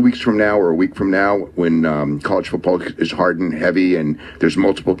face it, 2 weeks from now or a week from now, when college football is hard and heavy and there's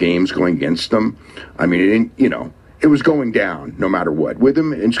multiple games going against them, I mean, it was going down no matter what. With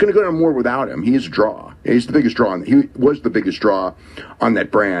him, and it's going to go down more without him. He is a draw. He's the biggest draw. He was the biggest draw on that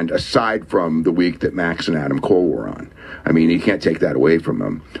brand, aside from the week that Max and Adam Cole were on. I mean, you can't take that away from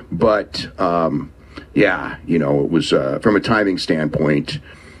him. But, it was, from a timing standpoint,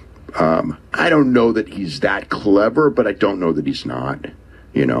 I don't know that he's that clever, but I don't know that he's not,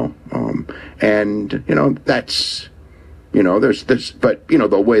 that's, there's this, but,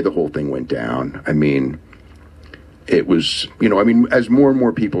 the way the whole thing went down, I mean, it was, as more and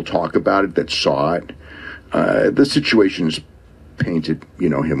more people talk about it that saw it, the situation's painted,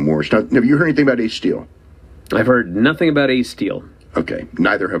 him worse. Now, have you heard anything about Ace Steel? I've heard nothing about Ace Steel. Okay,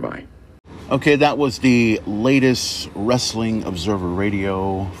 neither have I. Okay, that was the latest Wrestling Observer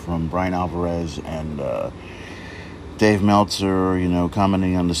Radio from Brian Alvarez and Dave Meltzer,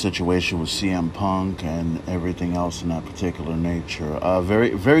 commenting on the situation with CM Punk and everything else in that particular nature.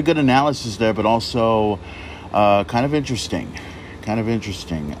 Very, very good analysis there, but also kind of interesting.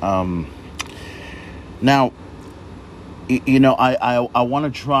 Now, I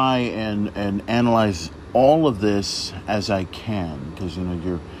want to try and analyze all of this as I can, because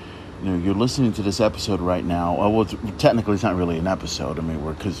you're listening to this episode right now. Well, technically it's not really an episode. I mean,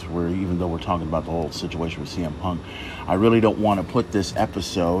 even though we're talking about the whole situation with CM Punk, I really don't want to put this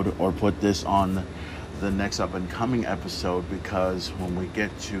episode or put this on the next up and coming episode, because when we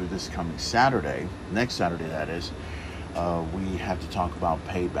get to this coming Saturday, next Saturday that is, we have to talk about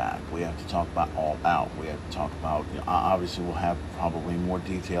Payback. We have to talk about All Out. We have to talk about, obviously we'll have probably more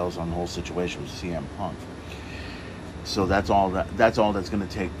details on the whole situation with CM Punk. So that's all that's going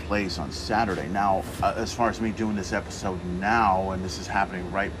to take place on Saturday. Now, as far as me doing this episode now, and this is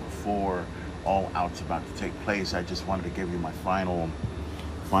happening right before All Out's about to take place, I just wanted to give you my final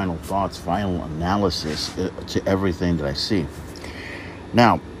thoughts, final analysis to everything that I see.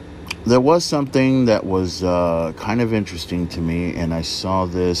 Now, there was something that was kind of interesting to me, and I saw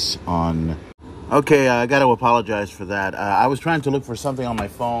this on... Okay, I got to apologize for that. I was trying to look for something on my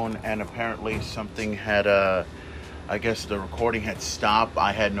phone, and apparently something had... I guess the recording had stopped.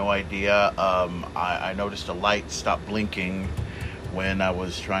 I had no idea. I noticed a light stop blinking when I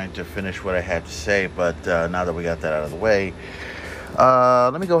was trying to finish what I had to say, but now that we got that out of the way,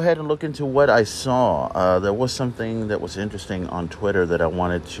 let me go ahead and look into what I saw. There was something that was interesting on Twitter that I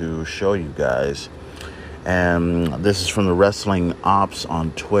wanted to show you guys, and this is from the Wrestling Ops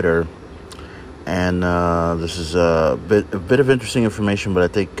on Twitter, and this is a bit of interesting information, but I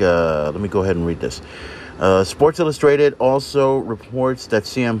think let me go ahead and read this. Sports Illustrated also reports that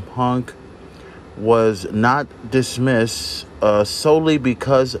CM Punk was not dismissed solely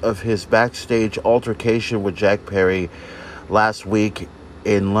because of his backstage altercation with Jack Perry last week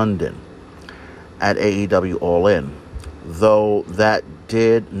in London at AEW All In, though that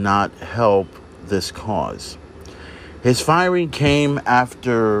did not help this cause. His firing came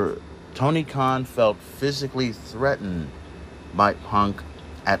after Tony Khan felt physically threatened by Punk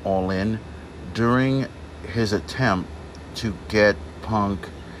at All In during his attempt to get Punk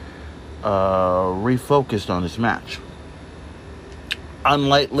refocused on his match.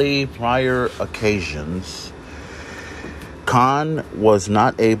 Unlikely prior occasions, Khan was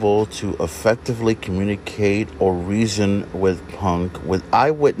not able to effectively communicate or reason with Punk, with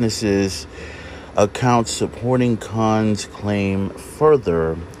eyewitnesses' accounts supporting Khan's claim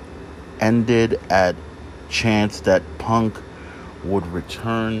further ended at chance that Punk would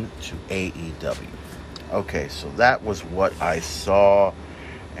return to AEW. Okay, so that was what I saw,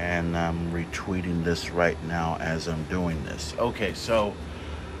 and I'm retweeting this right now as I'm doing this. Okay, so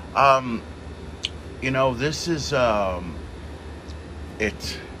this is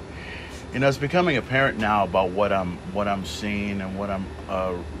it's becoming apparent now about what I'm seeing and what I'm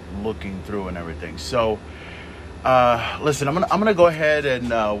looking through and everything. So listen, I'm gonna go ahead and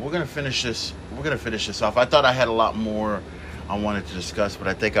we're gonna finish this off. I thought I had a lot more I wanted to discuss, but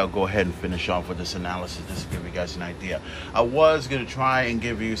I think I'll go ahead and finish off with this analysis just to give you guys an idea. I was going to try and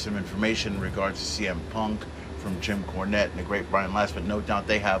give you some information in regards to CM Punk from Jim Cornette and the great Brian Last, but no doubt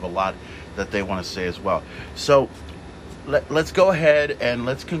they have a lot that they want to say as well. So let's go ahead and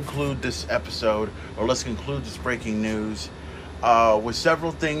let's conclude this episode, or let's conclude this breaking news with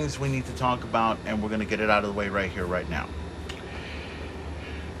several things we need to talk about, and we're going to get it out of the way right here, right now.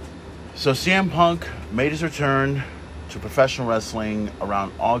 So CM Punk made his return to professional wrestling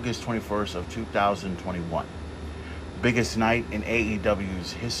around August 21st of 2021. Biggest night in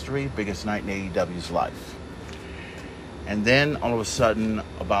AEW's history, biggest night in AEW's life. And then all of a sudden,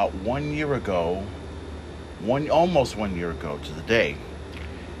 about 1 year ago, almost 1 year ago to the day,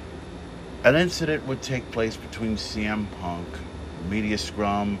 an incident would take place between CM Punk, Media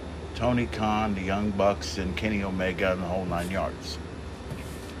Scrum, Tony Khan, the Young Bucks, and Kenny Omega, and the whole 9 yards.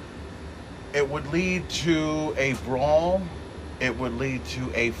 It would lead to a brawl, it would lead to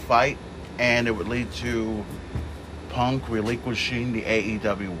a fight, and it would lead to Punk relinquishing the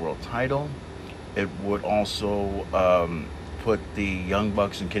AEW World title. It would also put the Young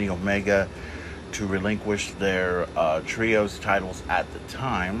Bucks and Kenny Omega to relinquish their trios titles at the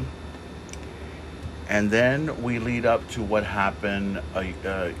time. And then we lead up to what happened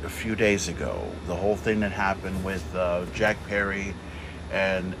a few days ago. The whole thing that happened with Jack Perry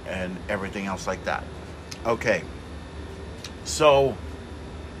and everything else like that. Okay, so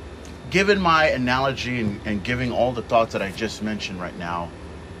given my analogy and giving all the thoughts that I just mentioned right now,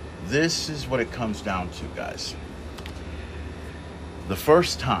 this is what it comes down to, guys. The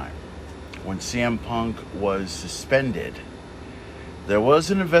first time when CM Punk was suspended, there was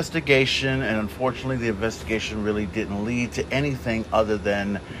an investigation, and unfortunately the investigation really didn't lead to anything other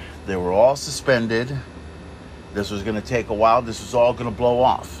than they were all suspended. This was going to take a while. This was all going to blow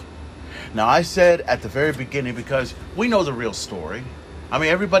off. Now, I said at the very beginning, because we know the real story. I mean,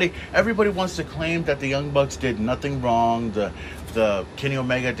 everybody wants to claim that the Young Bucks did nothing wrong, the Kenny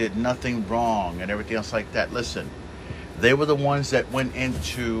Omega did nothing wrong, and everything else like that. Listen, they were the ones that went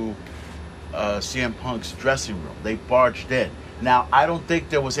into CM Punk's dressing room. They barged in. Now, I don't think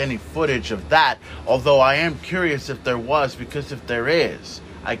there was any footage of that, although I am curious if there was, because if there is,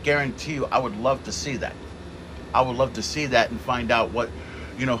 I guarantee you I would love to see that. I would love to see that and find out what,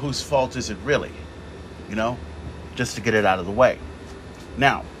 whose fault is it really, just to get it out of the way.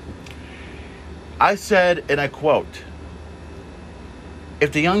 Now, I said, and I quote,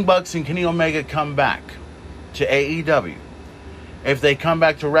 if the Young Bucks and Kenny Omega come back to AEW, if they come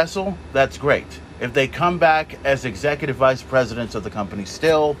back to wrestle, that's great. If they come back as executive vice presidents of the company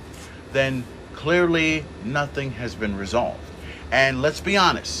still, then clearly nothing has been resolved. And let's be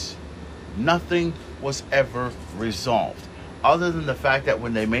honest, nothing was ever resolved, other than the fact that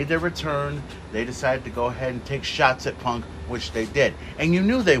when they made their return, they decided to go ahead and take shots at Punk, which they did. And you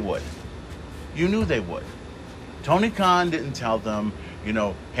knew they would. You knew they would. Tony Khan didn't tell them,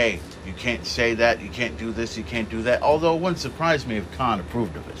 hey, you can't say that, you can't do this, you can't do that. Although it wouldn't surprise me if Khan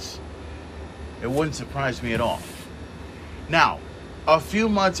approved of this. It wouldn't surprise me at all. Now, a few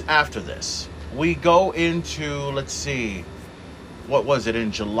months after this, we go into, let's see, what was it,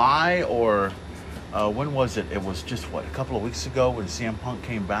 in July, or when was it? It was just, a couple of weeks ago when CM Punk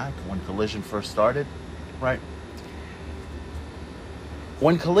came back, when Collision first started, right?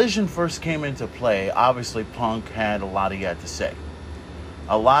 When Collision first came into play, obviously Punk had a lot he had to say.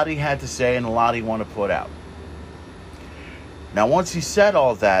 A lot he had to say and a lot he wanted to put out. Now, once he said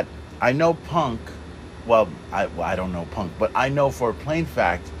all that, I know Punk, I don't know Punk, but I know for a plain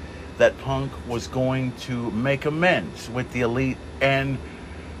fact that Punk was going to make amends with the Elite and,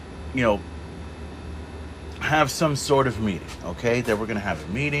 have some sort of meeting, okay? They were going to have a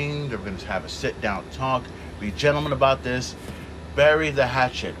meeting, they were going to have a sit-down talk, be gentlemen about this, bury the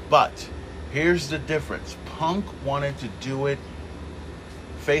hatchet. But Here's the difference. Punk wanted to do it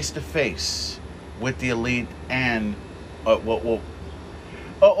face to face with the Elite and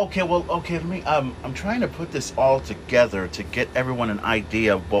okay. Let me. I'm trying to put this all together to get everyone an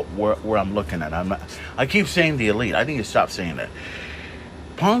idea of where I'm looking at. I keep saying the Elite. I need to stop saying that.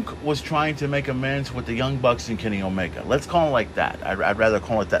 Punk was trying to make amends with the Young Bucks and Kenny Omega. Let's call it like that. I'd rather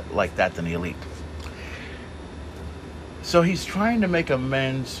call it that like that than the Elite. So he's trying to make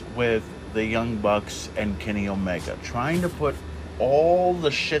amends with the Young Bucks and Kenny Omega, trying to put all the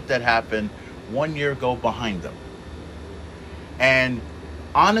shit that happened 1 year ago behind them. And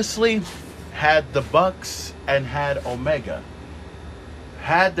honestly, had the Bucks and had Omega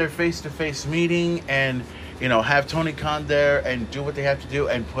had their face-to-face meeting and, you know, have Tony Khan there and do what they have to do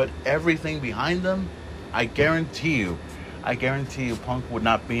and put everything behind them, I guarantee you Punk would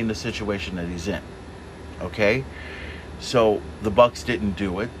not be in the situation that he's in. Okay? So the Bucks didn't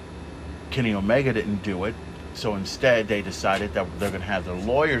do it. Kenny Omega didn't do it. So instead, they decided that they're going to have their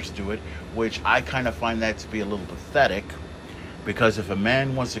lawyers do it, which I kind of find that to be a little pathetic. Because if a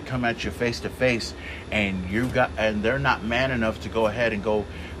man wants to come at you face to face, and they're not man enough to go ahead and go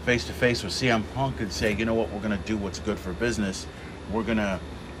face to face with CM Punk and say, you know what, we're going to do what's good for business. We're going to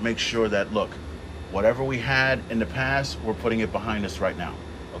make sure that, look, whatever we had in the past, we're putting it behind us right now.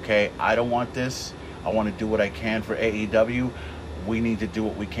 Okay, I don't want this. I want to do what I can for AEW. We need to do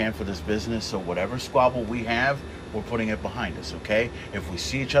what we can for this business. So whatever squabble we have, we're putting it behind us, okay? If we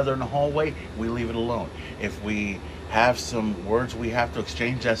see each other in the hallway, we leave it alone. If we have some words we have to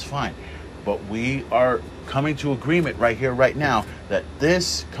exchange, that's fine. But we are coming to agreement right here, right now, that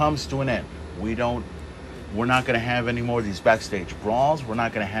this comes to an end. We're not going to have any more of these backstage brawls. We're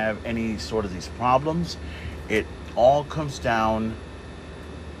not going to have any sort of these problems. It all comes down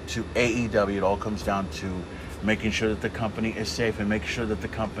to AEW. It all comes down to making sure that the company is safe and making sure that the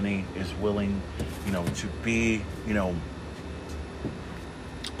company is willing, to be,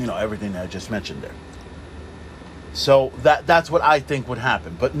 everything that I just mentioned there. So that's what I think would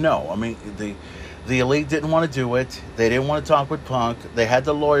happen. But no, I mean, the Elite didn't want to do it. They didn't want to talk with Punk. They had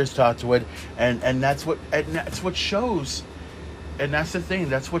the lawyers talk to it, and that's what shows. And that's the thing.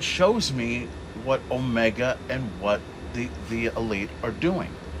 That's what shows me what Omega and what the Elite are doing.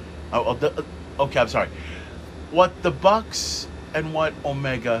 Okay, I'm sorry. What the Bucks and what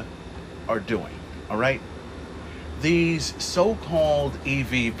Omega are doing. All right. These so-called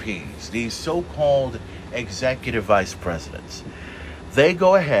EVPs, these so-called executive vice presidents, they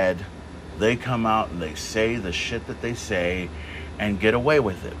go ahead, they come out and they say the shit that they say and get away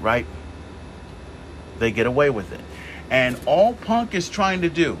with it, right? They get away with it. And all Punk is trying to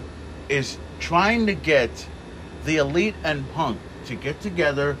do is trying to get the Elite and Punk to get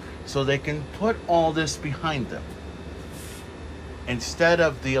together so they can put all this behind them. Instead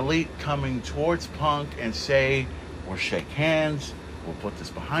of the Elite coming towards Punk and say, we'll shake hands, we'll put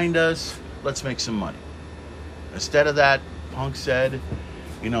this behind us, let's make some money. Instead of that, Punk said,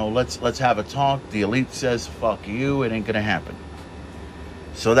 let's have a talk. The Elite says, fuck you, it ain't gonna happen.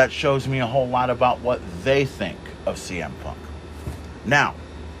 So that shows me a whole lot about what they think of CM Punk. Now,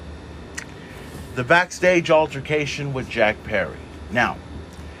 the backstage altercation with Jack Perry. Now,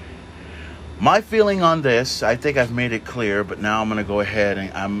 my feeling on this, I think I've made it clear, but now I'm going to go ahead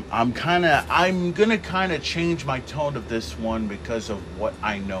and I'm going to kind of change my tone of this one because of what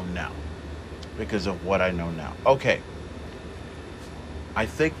I know now. Okay. I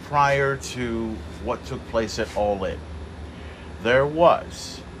think prior to what took place at All In, there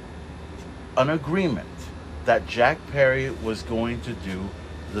was an agreement that Jack Perry was going to do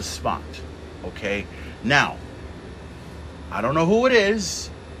the spot. Okay. Now, I don't know who it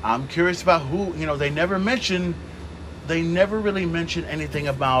is. I'm curious about who, they never really mention anything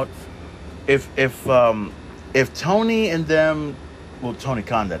about if Tony and them, well, Tony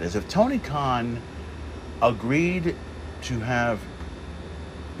Khan that is, if Tony Khan agreed to have,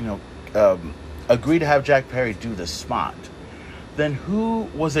 Jack Perry do the spot, then who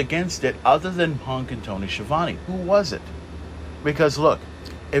was against it other than Punk and Tony Schiavone? Who was it? Because look,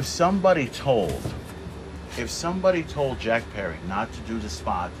 if somebody told Jack Perry not to do the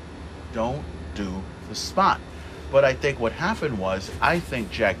spot, don't do the spot. But I think what happened was, I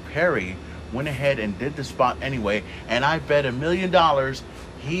think Jack Perry went ahead and did the spot anyway, and I bet $1 million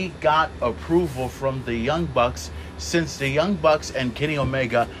he got approval from the Young Bucks, since the Young Bucks and Kenny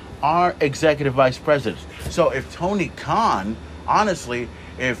Omega are executive vice presidents. So if Tony Khan, honestly,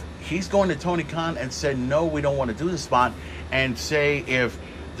 if he's going to Tony Khan and said, no, we don't want to do the spot, and say if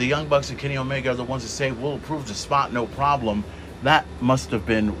the Young Bucks and Kenny Omega are the ones that say, we'll approve the spot, no problem. That must have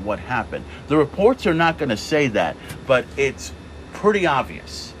been what happened. The reports are not going to say that, but it's pretty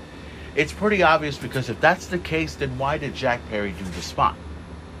obvious. it's pretty obvious, because if that's the case, then why did Jack Perry do the spot?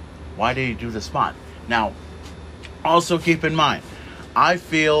 Why did he do the spot? Now, also keep in mind, I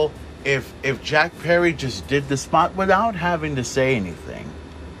feel if Jack Perry just did the spot without having to say anything,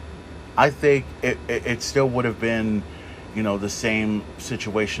 I think it still would have been, the same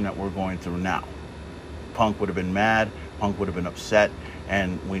situation that we're going through now. Punk would have been mad, Punk would have been upset,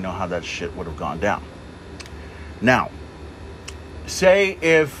 and we know how that shit would have gone down. Now, say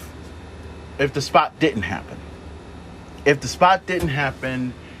if the spot didn't happen. If the spot didn't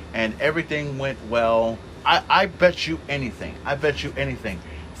happen and everything went well, I bet you anything.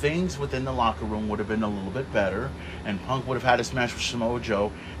 Things within the locker room would have been a little bit better, and Punk would have had a smash with Samoa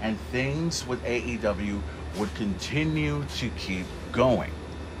Joe, and things with AEW would continue to keep going.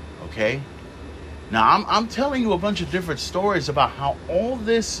 Okay? Now, I'm telling you a bunch of different stories about how all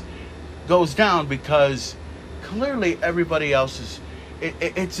this goes down, because clearly everybody else is...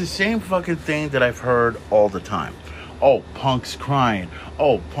 It's the same fucking thing that I've heard all the time. Oh, Punk's crying.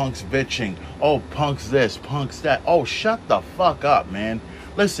 Oh, Punk's bitching. Oh, Punk's this, Punk's that. Oh, shut the fuck up, man.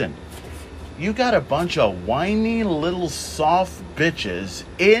 Listen, you got a bunch of whiny little soft bitches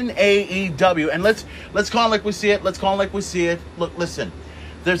in AEW, and let's call it like we see it. Look, listen,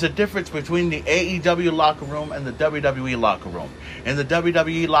 there's a difference between the AEW locker room and the WWE locker room. In the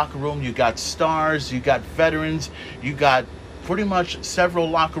WWE locker room, you got stars, you got veterans, you got pretty much several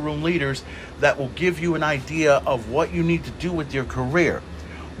locker room leaders that will give you an idea of what you need to do with your career,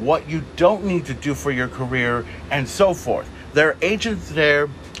 what you don't need to do for your career, and so forth. There are agents there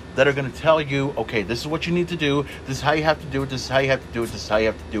that are going to tell you, okay, this is what you need to do, this is how you have to do it, this is how you have to do it, this is how you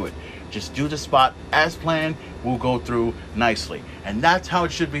have to do it. Just do the spot as planned, we'll go through nicely. And that's how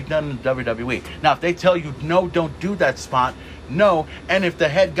it should be done in WWE. Now, if they tell you, no, don't do that spot, no. And if the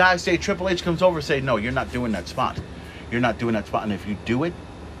head guy, say Triple H, comes over and say, no, you're not doing that spot. You're not doing that spot. And if you do it,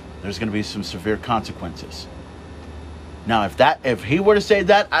 there's going to be some severe consequences. Now, if he were to say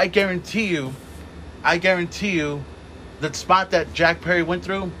that, I guarantee you, the spot that Jack Perry went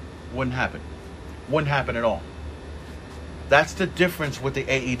through wouldn't happen. Wouldn't happen at all. That's the difference with the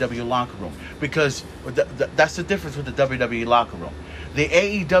AEW locker room. Because that's the difference with the WWE locker room. The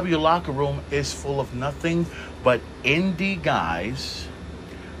AEW locker room is full of nothing but indie guys,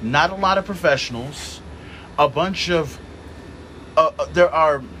 not a lot of professionals, a bunch of... there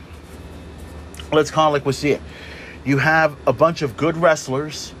are... Let's call it like we see it. You have a bunch of good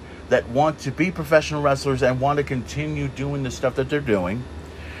wrestlers that want to be professional wrestlers and want to continue doing the stuff that they're doing.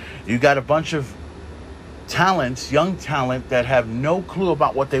 You got a bunch of talents, young talent, that have no clue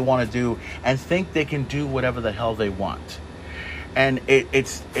about what they want to do and think they can do whatever the hell they want. And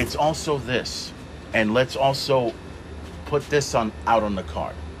it's also this, and let's also put this out on the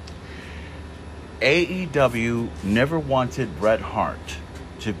card. AEW never wanted Bret Hart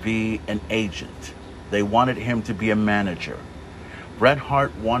to be an agent. They wanted him to be a manager. Bret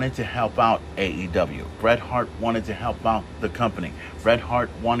Hart wanted to help out AEW. Bret Hart wanted to help out the company. Bret Hart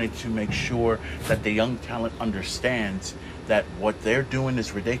wanted to make sure that the young talent understands that what they're doing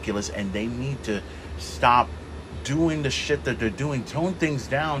is ridiculous and they need to stop doing the shit that they're doing, tone things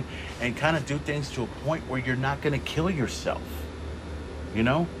down, and kind of do things to a point where you're not going to kill yourself. You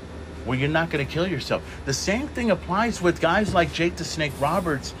know? Where you're not going to kill yourself. The same thing applies with guys like Jake the Snake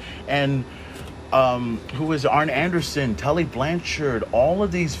Roberts and who is Arn Anderson, Tully Blanchard, all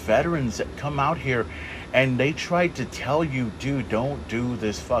of these veterans that come out here and they try to tell you, dude, don't do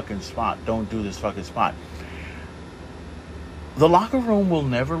this fucking spot. Don't do this fucking spot. The locker room will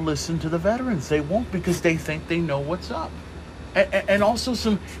never listen to the veterans. They won't, because they think they know what's up. And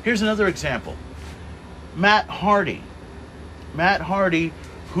also here's another example. Matt Hardy,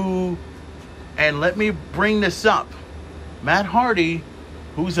 who, and let me bring this up, Matt Hardy,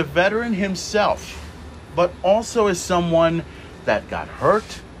 who's a veteran himself, but also is someone that got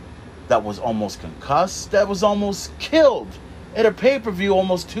hurt, that was almost concussed, that was almost killed at a pay-per-view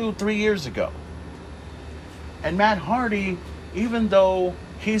almost 2-3 years ago. And Matt Hardy, even though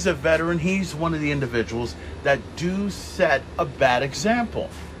he's a veteran, he's one of the individuals that do set a bad example.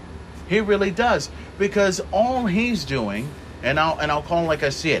 He really does, because all he's doing, and I'll call it like I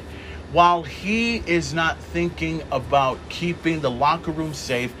see it, while he is not thinking about keeping the locker room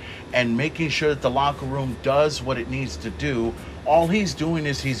safe and making sure that the locker room does what it needs to do, all he's doing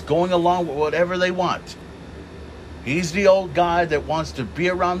is he's going along with whatever they want. He's the old guy that wants to be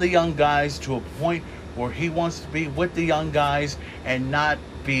around the young guys to a point where he wants to be with the young guys and not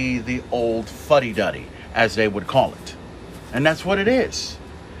be the old fuddy-duddy, as they would call it. And that's what it is.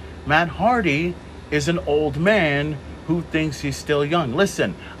 Matt Hardy is an old man who thinks he's still young.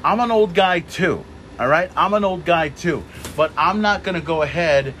 Listen, I'm an old guy too. All right? I'm an old guy too. But I'm not going to go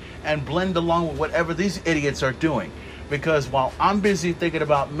ahead and blend along with whatever these idiots are doing. Because while I'm busy thinking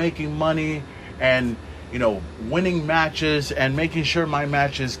about making money and, you know, winning matches and making sure my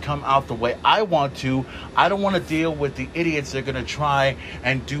matches come out the way I want to, I don't want to deal with the idiots that are going to try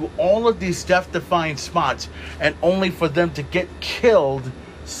and do all of these death-defying spots and only for them to get killed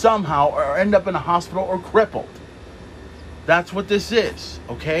somehow or end up in a hospital or crippled. That's what this is,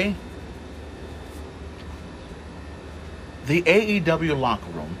 okay? The AEW locker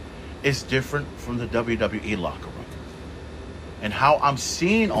room is different from the WWE locker room. And how I'm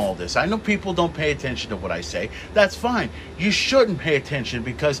seeing all this. I know people don't pay attention to what I say. That's fine. You shouldn't pay attention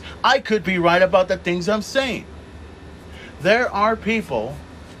because I could be right about the things I'm saying. There are people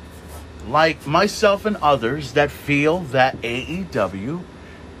like myself and others that feel that AEW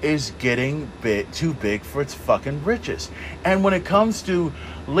is getting too big for its fucking britches. And when it comes to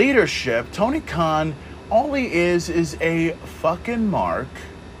leadership, Tony Khan, all he is a fucking mark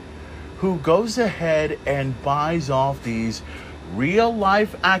who goes ahead and buys off these real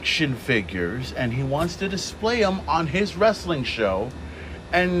life action figures and he wants to display them on his wrestling show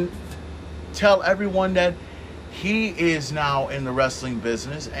and tell everyone that he is now in the wrestling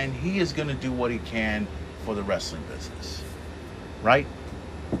business and he is going to do what he can for the wrestling business, right?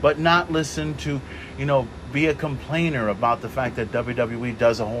 But not listen to, you know, be a complainer about the fact that WWE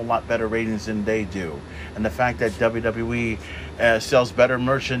does a whole lot better ratings than they do, and the fact that WWE sells better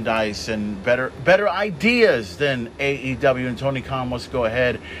merchandise and better ideas than AEW. And Tony Khan wants to go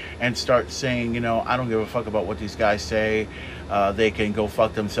ahead and start saying, you know, I don't give a fuck about what these guys say. They can go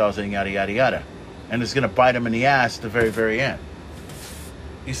fuck themselves and yada yada yada, and it's gonna bite them in the ass at the very very end.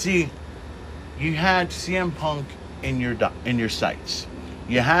 You see, you had CM Punk in your sights.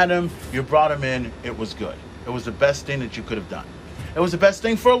 You had him, you brought him in, it was good. It was the best thing that you could have done. It was the best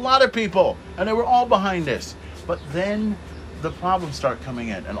thing for a lot of people, and they were all behind this. But then the problems start coming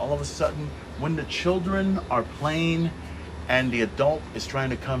in, and all of a sudden, when the children are playing and the adult is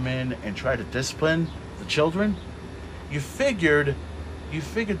trying to come in and try to discipline the children, you figured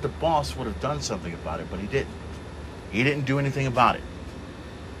the boss would have done something about it, but he didn't. He didn't do anything about it.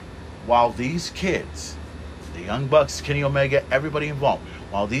 While these kids, the Young Bucks, Kenny Omega, everybody involved,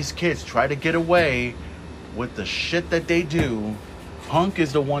 while these kids try to get away with the shit that they do, Punk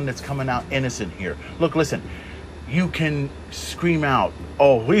is the one that's coming out innocent here. Look, listen, you can scream out,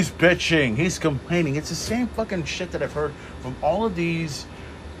 oh, he's bitching, he's complaining. It's the same fucking shit that I've heard from all of these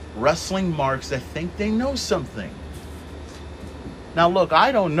wrestling marks that think they know something. Now, look,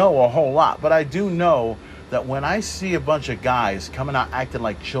 I don't know a whole lot, but I do know that when I see a bunch of guys coming out acting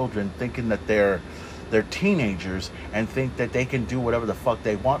like children, thinking that they're teenagers and think that they can do whatever the fuck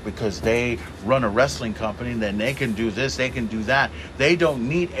they want because they run a wrestling company and then they can do this, they can do that. They don't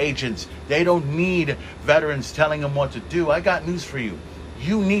need agents. They don't need veterans telling them what to do. I got news for you.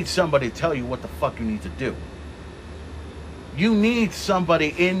 You need somebody to tell you what the fuck you need to do. You need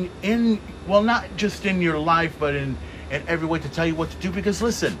somebody in well, not just in your life, but in every way to tell you what to do, because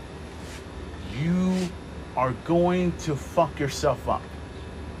listen, you are going to fuck yourself up.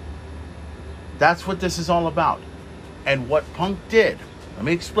 That's what this is all about. And what Punk did, let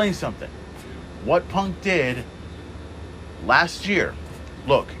me explain something. What Punk did last year,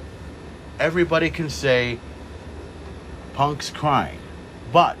 look, everybody can say Punk's crying,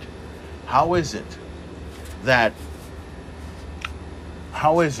 but how is it that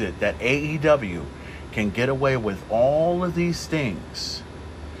AEW can get away with all of these things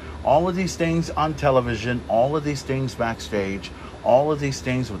on television, all of these things backstage, all of these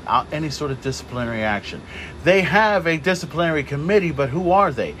things without any sort of disciplinary action? They have a disciplinary committee, but who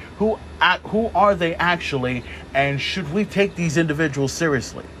are they? Who are they actually? And should we take these individuals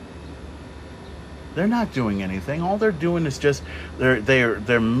seriously? They're not doing anything. All they're doing is just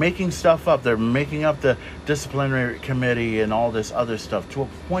they're making stuff up. They're making up the disciplinary committee and all this other stuff to a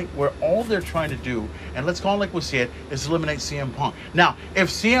point where all they're trying to do, and let's call it like we see it, is eliminate CM Punk. Now, if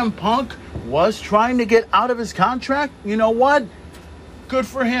CM Punk was trying to get out of his contract, you know what? Good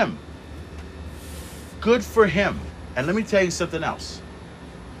for him. Good for him. And let me tell you something else.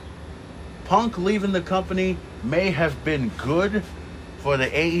 Punk leaving the company may have been good for the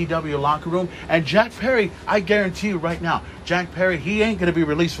AEW locker room. And Jack Perry, I guarantee you right now, Jack Perry, he ain't going to be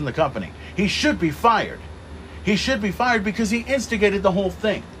released from the company. He should be fired. He should be fired because he instigated the whole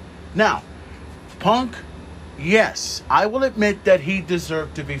thing. Now, Punk, yes, I will admit that he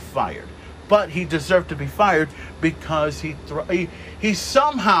deserved to be fired. But he deserved to be fired because he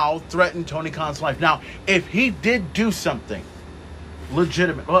somehow threatened Tony Khan's life. Now, if he did do something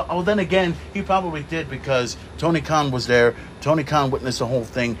legitimate. Well, oh, then again, he probably did because Tony Khan was there. Tony Khan witnessed the whole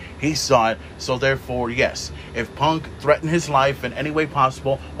thing. He saw it. So therefore, yes, if Punk threatened his life in any way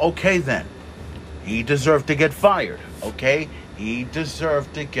possible, okay then. He deserved to get fired, okay? He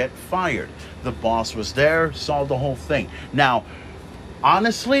deserved to get fired. The boss was there, saw the whole thing. Now,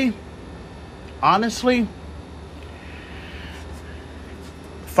 honestly,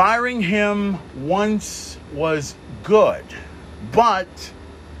 firing him once was good. But,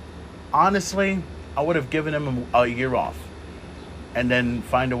 honestly, I would have given him a year off. And then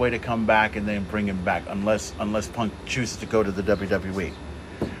find a way to come back and then bring him back. Unless Punk chooses to go to the WWE.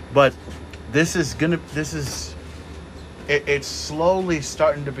 But it's slowly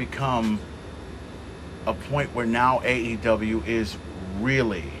starting to become a point where now AEW is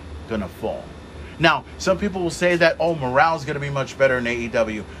really gonna fall. Now, some people will say that, morale's gonna be much better in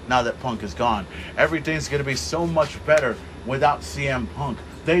AEW now that Punk is gone. Everything's gonna be so much better without CM Punk.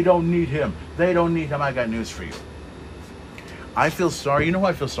 They don't need him. I got news for you. I feel sorry. You know who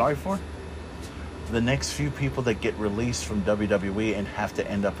I feel sorry for? The next few people that get released from WWE and have to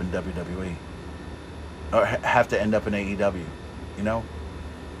end up in WWE. Or have to end up in AEW. You know?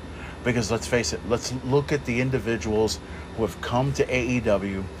 Because let's face it, let's look at the individuals who have come to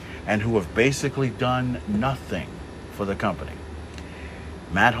AEW and who have basically done nothing for the company.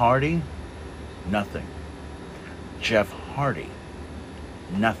 Matt Hardy, nothing. Jeff Hardy,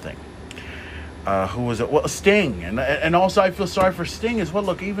 nothing. Who was it? Well, Sting. And also I feel sorry for Sting as well.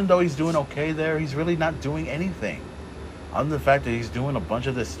 Look, even though he's doing okay there, he's really not doing anything. Other than the fact that he's doing a bunch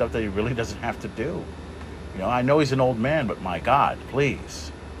of this stuff that he really doesn't have to do. You know, I know he's an old man, but my God,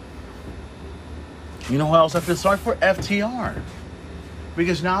 please. You know who else I feel sorry for? FTR.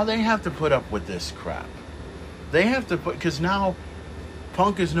 Because now they have to put up with this crap. They have to because now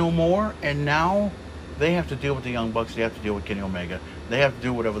Punk is no more, and now they have to deal with the Young Bucks. They have to deal with Kenny Omega. They have to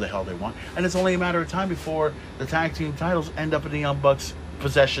do whatever the hell they want. And it's only a matter of time before the tag team titles end up in the Young Bucks'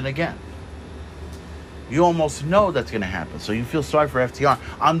 possession again. You almost know that's going to happen. So you feel sorry for FTR.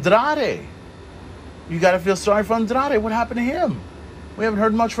 Andrade. You got to feel sorry for Andrade. What happened to him? We haven't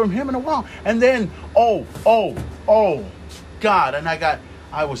heard much from him in a while. And then, God. And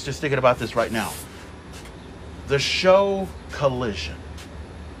I was just thinking about this right now. The show Collision.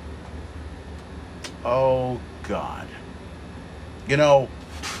 Oh, God. You know,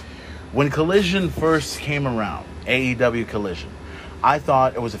 when Collision first came around, AEW Collision, I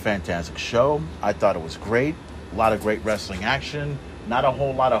thought it was a fantastic show. I thought it was great. A lot of great wrestling action. Not a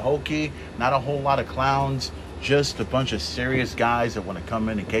whole lot of hokey. Not a whole lot of clowns. Just a bunch of serious guys that want to come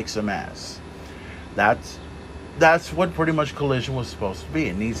in and kick some ass. That's what pretty much Collision was supposed to be.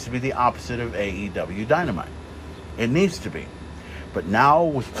 It needs to be the opposite of AEW Dynamite. It needs to be. But now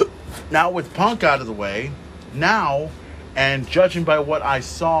with Punk out of the way, and judging by what I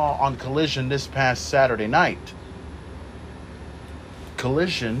saw on Collision this past Saturday night,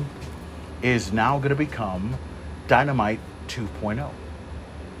 Collision is now going to become Dynamite 2.0.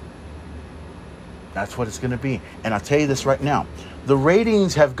 That's what it's going to be. And I'll tell you this right now. The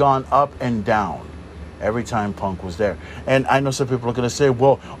ratings have gone up and down every time Punk was there. And I know some people are going to say,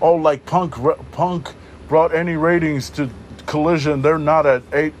 well, like Punk brought any ratings to Collision. They're not at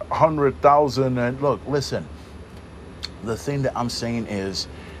 800,000. And look, listen. The thing that I'm saying is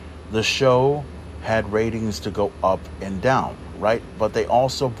the show had ratings to go up and down, right? But they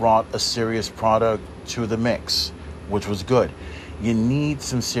also brought a serious product to the mix, which was good. You need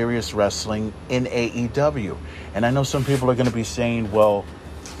some serious wrestling in AEW. And I know some people are going to be saying, well,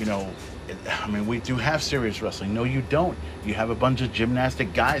 you know, we do have serious wrestling. No, you don't. You have a bunch of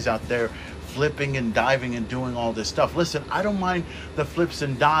gymnastic guys out there flipping and diving and doing all this stuff. Listen, I don't mind the flips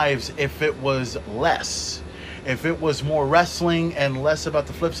and dives if it was less. If it was more wrestling and less about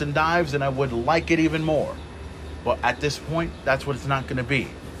the flips and dives, then I would like it even more. But at this point, that's what it's not going to be.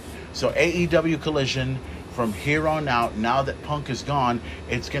 So AEW Collision, from here on out, now that Punk is gone,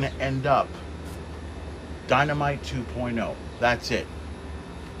 it's going to end up Dynamite 2.0. That's it.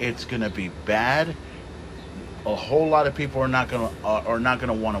 It's going to be bad. A whole lot of people are not going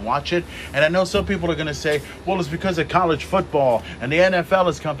to want to watch it. And I know some people are going to say, well, it's because of college football and the NFL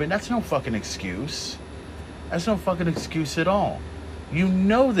is coming. That's no fucking excuse. That's no fucking excuse at all. You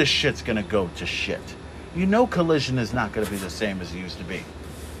know this shit's going to go to shit. You know Collision is not going to be the same as it used to be.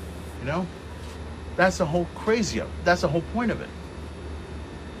 You know? That's the whole that's the whole point of it.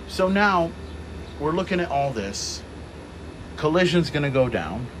 So now we're looking at all this. Collision's going to go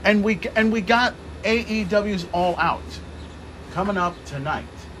down. And we got AEW's All Out coming up tonight.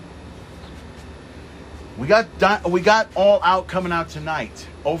 We got All Out coming out tonight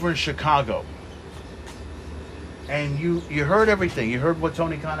over in Chicago. And you heard everything. You heard what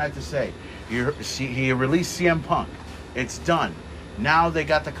Tony Khan had to say. He released CM Punk. It's done. Now they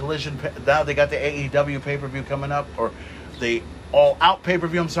got the Collision. Now they got the AEW pay-per-view coming up, or the All Out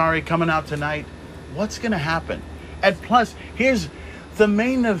pay-per-view. I'm sorry, coming out tonight. What's gonna happen? And plus, here's the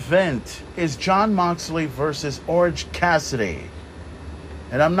main event: is Jon Moxley versus Orange Cassidy.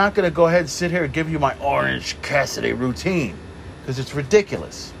 And I'm not gonna go ahead and sit here and give you my Orange Cassidy routine because it's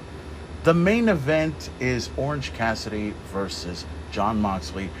ridiculous. The main event is Orange Cassidy versus Jon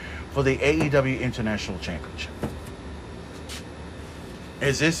Moxley for the AEW International Championship.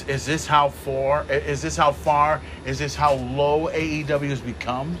 Is this how far? Is this how far? Is this how low AEW has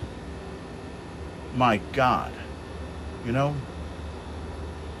become? My God, you know.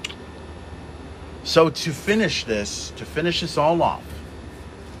 So to finish this all off,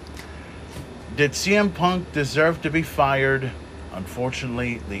 did CM Punk deserve to be fired?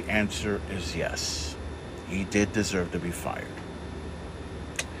 Unfortunately, the answer is yes. He did deserve to be fired.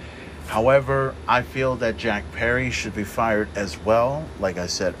 However, I feel that Jack Perry should be fired as well, like I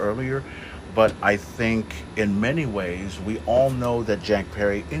said earlier. But I think in many ways, we all know that Jack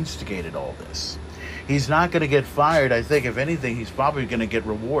Perry instigated all this. He's not going to get fired. I think, if anything, he's probably going to get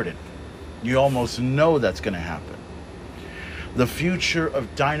rewarded. You almost know that's going to happen. The future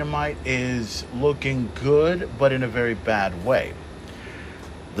of Dynamite is looking good, but in a very bad way.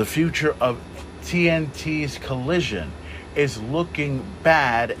 The future of TNT's Collision is looking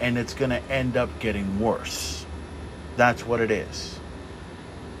bad, and it's going to end up getting worse. That's what it is.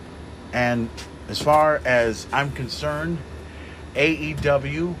 And as far as I'm concerned,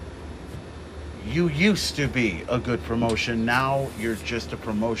 AEW, you used to be a good promotion. Now you're just a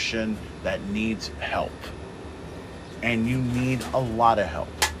promotion that needs help. And you need a lot of help.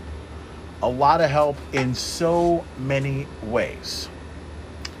 A lot of help in so many ways.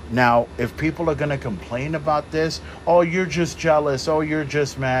 Now, if people are going to complain about this, oh, you're just jealous, oh, you're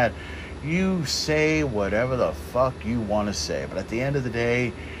just mad, you say whatever the fuck you want to say. But at the end of the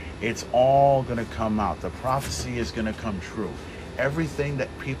day, it's all going to come out. The prophecy is going to come true. Everything that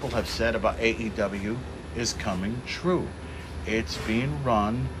people have said about AEW is coming true. It's being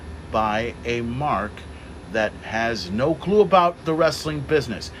run by a mark that has no clue about the wrestling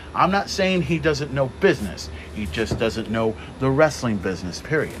business. I'm not saying he doesn't know business. He just doesn't know the wrestling business,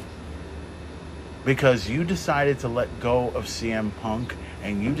 period. Because you decided to let go of CM Punk,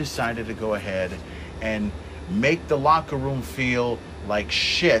 and you decided to go ahead and make the locker room feel like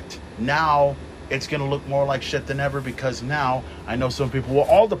shit. Now it's going to look more like shit than ever, because now I know some people, well,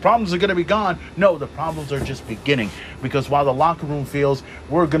 all the problems are going to be gone. No, the problems are just beginning, because while the locker room feels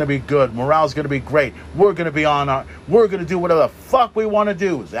we're going to be good, morale's going to be great, we're going to be we're going to do whatever the fuck we want to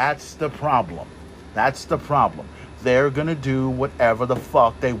do. That's the problem. That's the problem. They're going to do whatever the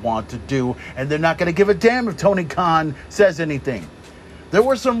fuck they want to do, and they're not going to give a damn if Tony Khan says anything. There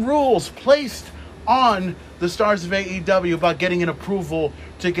were some rules placed on the stars of AEW about getting an approval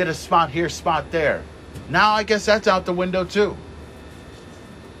to get a spot here, spot there. Now I guess that's out the window too.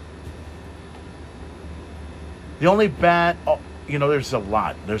 The only bad, there's a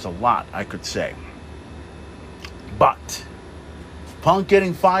lot I could say. But Punk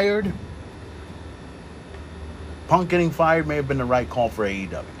getting fired may have been the right call for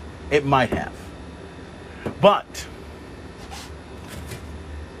AEW. It might have. But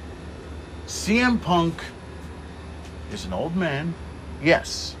CM Punk is an old man,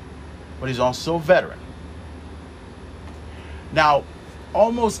 yes, but he's also a veteran. Now,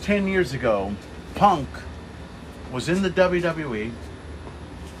 almost 10 years ago, Punk was in the WWE.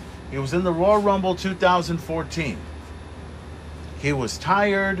 He was in the Royal Rumble 2014. He was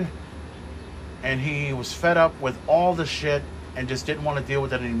tired, and he was fed up with all the shit and just didn't want to deal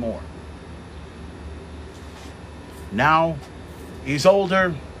with it anymore. Now, he's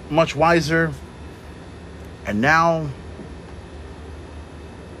older, much wiser, and now,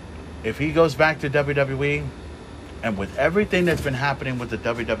 if he goes back to WWE, and with everything that's been happening with the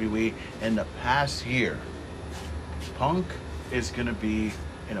WWE in the past year, Punk is going to be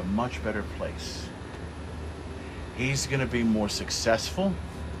in a much better place. He's going to be more successful.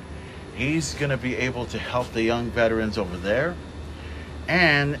 He's going to be able to help the young veterans over there.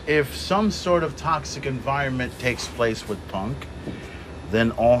 And if some sort of toxic environment takes place with Punk,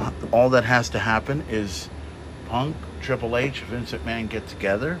 then all that has to happen is Punk, Triple H, Vince McMahon get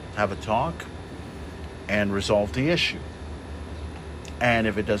together, have a talk, and resolve the issue. And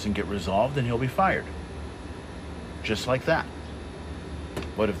if it doesn't get resolved, then he'll be fired. Just like that.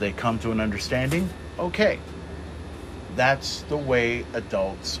 But if they come to an understanding, okay. That's the way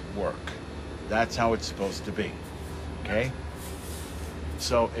adults work. That's how it's supposed to be. Okay?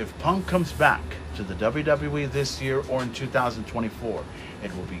 So if Punk comes back to the WWE this year or in 2024,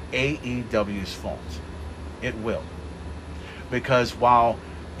 it will be AEW's fault. It will. Because while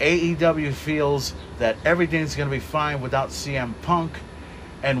AEW feels that everything's going to be fine without CM Punk,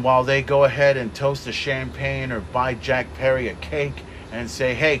 and while they go ahead and toast a champagne or buy Jack Perry a cake and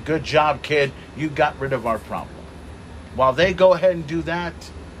say, hey, good job, kid, you got rid of our problem. While they go ahead and do that,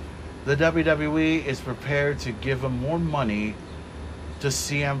 the WWE is prepared to give them more money to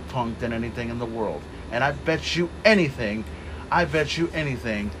CM Punk than anything in the world. And I bet you anything, the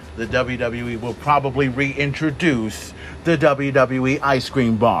WWE will probably reintroduce the WWE ice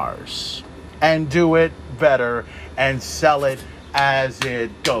cream bars and do it better and sell it as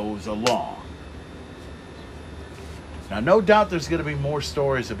it goes along. Now, no doubt there's going to be more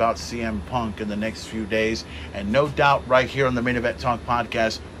stories about CM Punk in the next few days, and no doubt right here on the Main Event Talk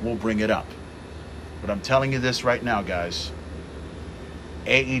podcast, we'll bring it up. But I'm telling you this right now, guys.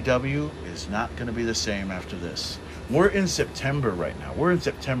 AEW is not going to be the same after this. We're in September right now. We're in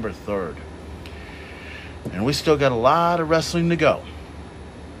September 3rd. And we still got a lot of wrestling to go.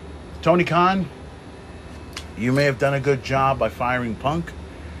 Tony Khan, you may have done a good job by firing Punk,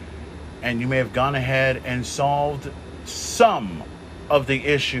 and you may have gone ahead and solved some of the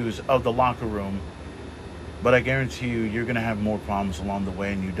issues of the locker room, but I guarantee you, you're going to have more problems along the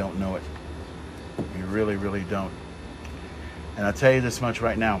way, and you don't know it. You really, really don't. And I'll tell you this much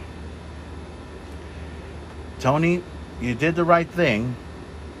right now. Tony, you did the right thing,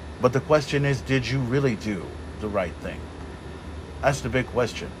 but the question is, did you really do the right thing? That's the big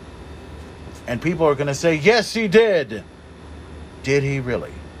question. And people are going to say, yes, he did. Did he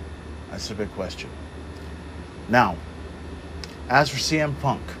really? That's the big question. Now, as for CM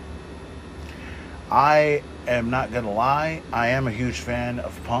Punk, I am not going to lie. I am a huge fan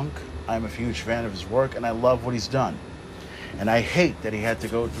of Punk. I'm a huge fan of his work, and I love what he's done. And I hate that he had to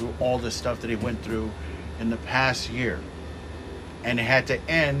go through all the stuff that he went through in the past year. And it had to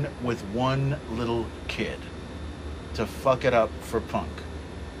end with one little kid to fuck it up for Punk.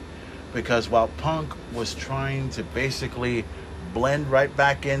 Because while Punk was trying to basically blend right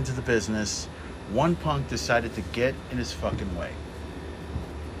back into the business, one Punk decided to get in his fucking way.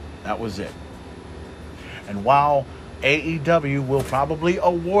 That was it. And while AEW will probably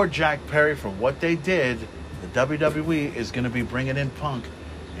award Jack Perry for what they did, the WWE is going to be bringing in Punk,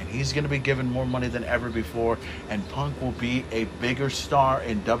 and he's going to be given more money than ever before, and Punk will be a bigger star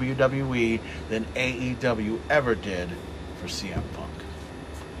in WWE than AEW ever did for CM Punk.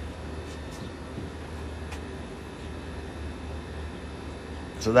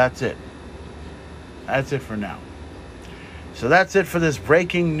 So that's it. That's it for now. So that's it for this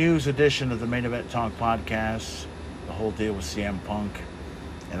breaking news edition of the Main Event Talk podcast. The whole deal with CM Punk.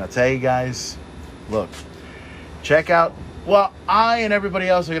 And I'll tell you guys, look, check out, well, I and everybody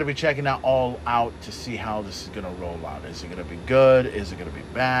else are going to be checking out All Out to see how this is going to roll out. Is it going to be good? Is it going to be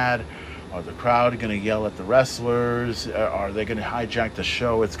bad? Are the crowd going to yell at the wrestlers? Are they going to hijack the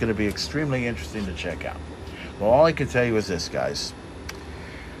show? It's going to be extremely interesting to check out. Well, all I can tell you is this, guys.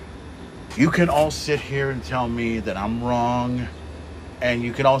 You can all sit here and tell me that I'm wrong, and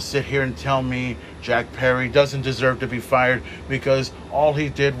you can all sit here and tell me Jack Perry doesn't deserve to be fired because all he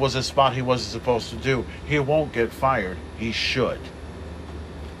did was a spot he wasn't supposed to do. He won't get fired. He should.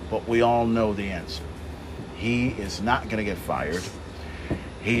 But we all know the answer. He is not going to get fired.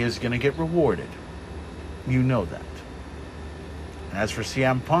 He is going to get rewarded. You know that. And as for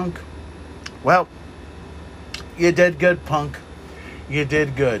CM Punk, well, you did good, Punk. You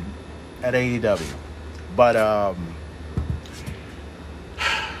did good at AEW. But,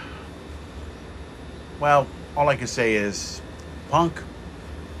 well, all I can say is, Punk,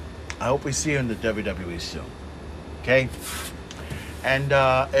 I hope we see you in the WWE soon. Okay? And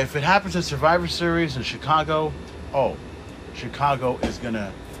if it happens at Survivor Series in Chicago, oh, Chicago is going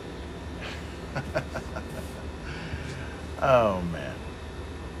to... oh, man.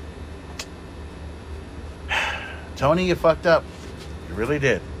 Tony, you fucked up. You really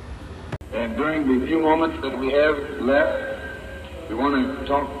did. And during the few moments that we have left, we want to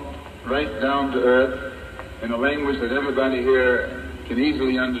talk right down to earth in a language that everybody here can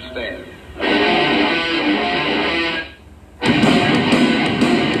easily understand.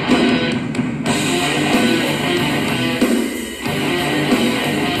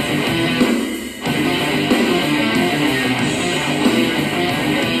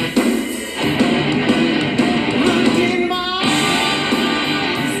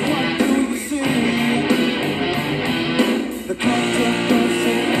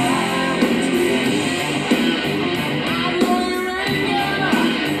 I know you're angry.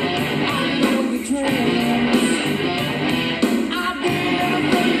 I know the dream.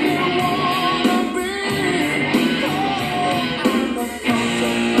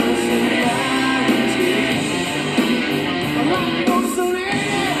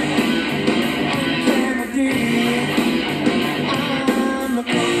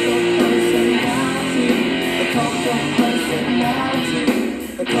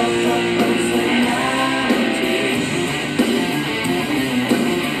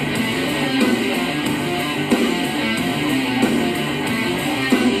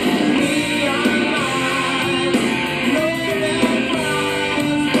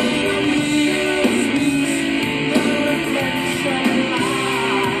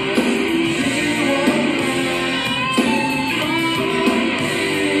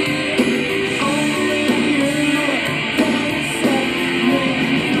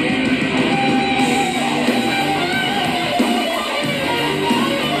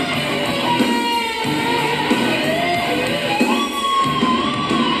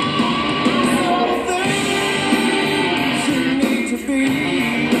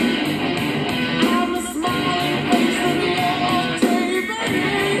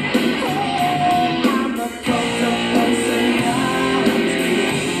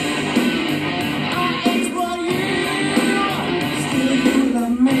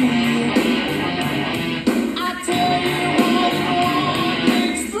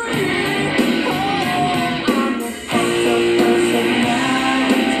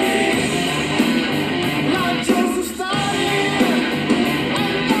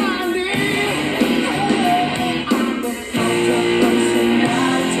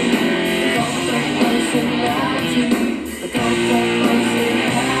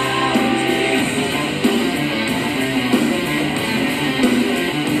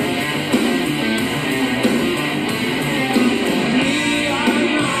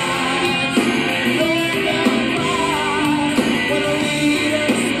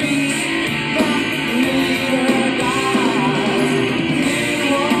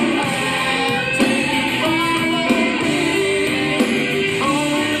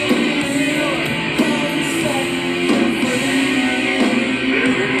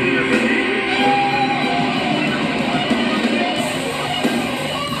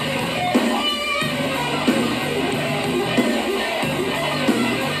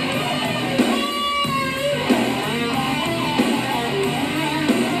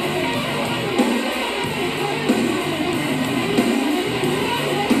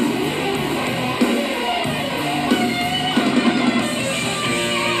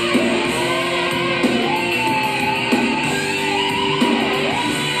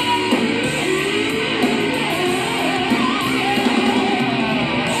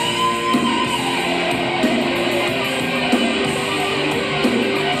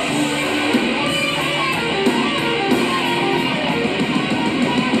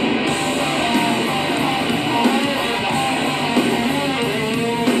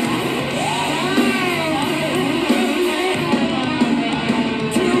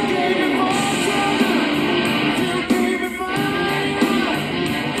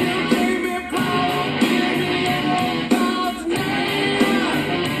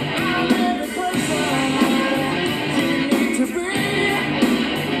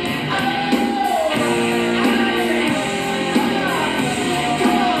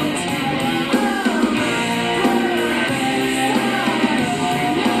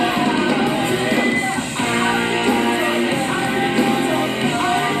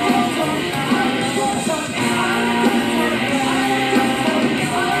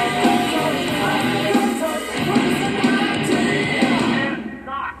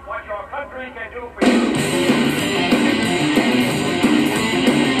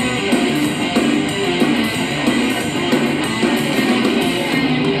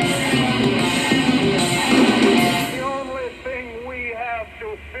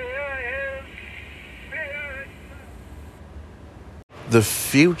 the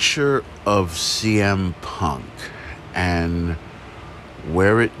future of CM Punk and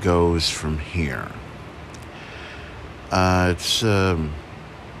where it goes from here. It's a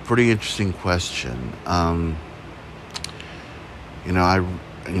pretty interesting question. I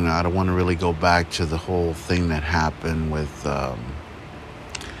don't want to really go back to the whole thing that happened with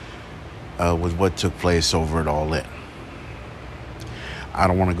what took place over at All In. I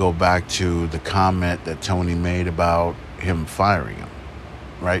don't want to go back to the comment that Tony made about him firing him,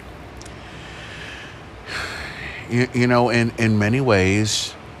 right? In many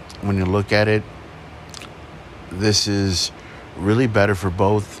ways, when you look at it, this is really better for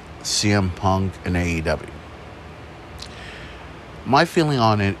both CM Punk and AEW. My feeling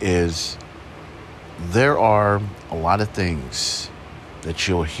on it is there are a lot of things that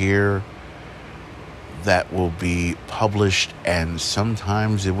you'll hear that will be published, and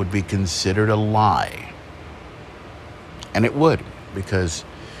sometimes it would be considered a lie. And it would, because,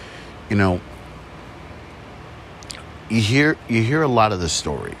 you hear a lot of the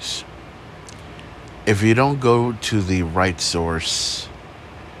stories. If you don't go to the right source,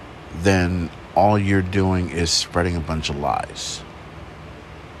 then all you're doing is spreading a bunch of lies.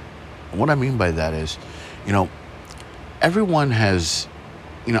 What I mean by that is, everyone has,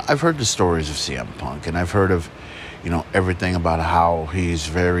 I've heard the stories of CM Punk, and I've heard of, everything about how he's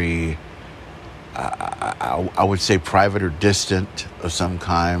very, I would say private or distant of some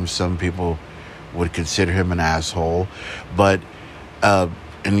kind. Some people would consider him an asshole, but,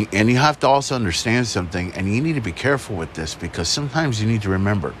 and you have to also understand something, and you need to be careful with this, because sometimes you need to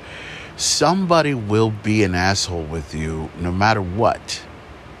remember, somebody will be an asshole with you no matter what.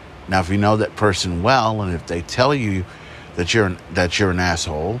 Now, if you know that person well, and if they tell you that you're an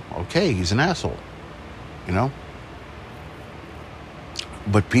asshole, okay, he's an asshole,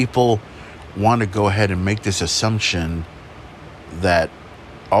 But people want to go ahead and make this assumption that,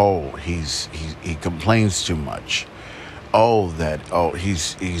 he complains too much.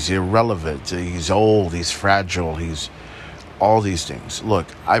 He's irrelevant. He's old. He's fragile. He's all these things. Look,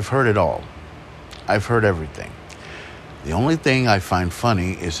 I've heard it all. I've heard everything. The only thing I find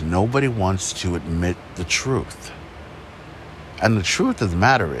funny is nobody wants to admit the truth. And the truth of the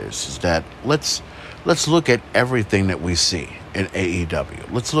matter is that let's look at everything that we see in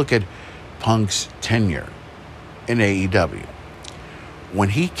AEW. Let's look at Punk's tenure in AEW. When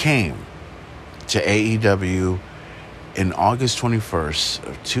he came to AEW in August 21st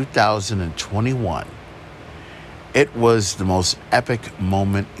of 2021, it was the most epic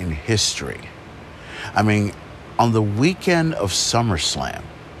moment in history. I mean, on the weekend of SummerSlam,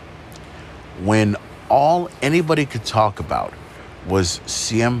 when all anybody could talk about was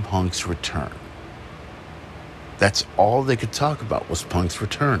CM Punk's return. That's all they could talk about was Punk's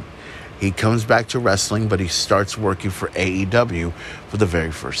return. He comes back to wrestling, but he starts working for AEW for the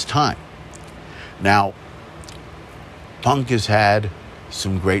very first time. Now, Punk has had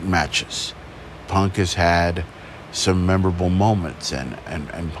some great matches. Punk has had some memorable moments, and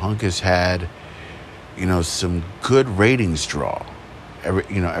Punk has had, some good ratings draw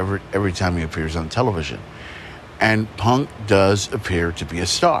every time he appears on television. And Punk does appear to be a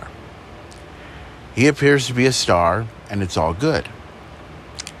star. He appears to be a star, and it's all good.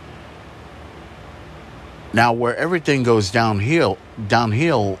 Now, where everything goes downhill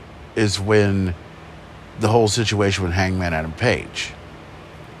is when the whole situation with Hangman Adam Page.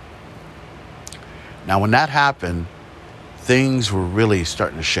 Now, when that happened, things were really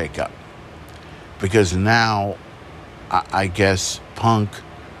starting to shake up. Because now, I guess Punk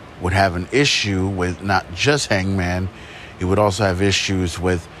would have an issue with not just Hangman, he would also have issues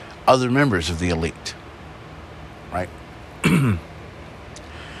with other members of the Elite. Right?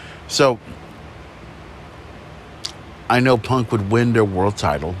 So, I know Punk would win their world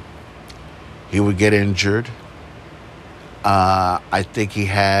title. He would get injured. I think he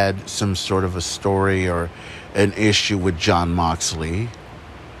had some sort of a story or an issue with Jon Moxley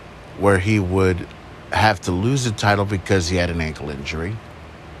where he would have to lose the title because he had an ankle injury.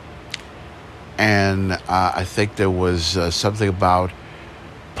 And I think there was something about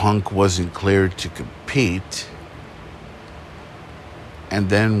Punk wasn't cleared to compete. And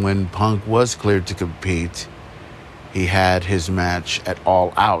then when Punk was cleared to compete, he had his match at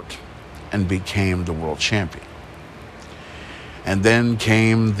All Out and became the world champion. And then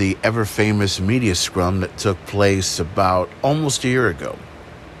came the ever-famous media scrum that took place about almost a year ago,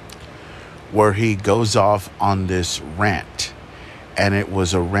 where he goes off on this rant. And it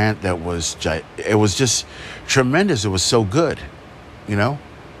was a rant that was just tremendous. It was so good,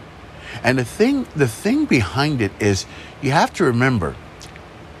 And the thing behind it is, you have to remember,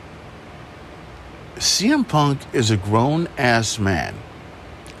 CM Punk is a grown-ass man.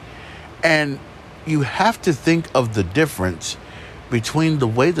 And you have to think of the difference between the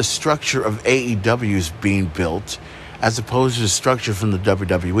way the structure of AEW is being built as opposed to the structure from the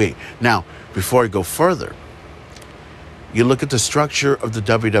WWE. Now, before I go further, you look at the structure of the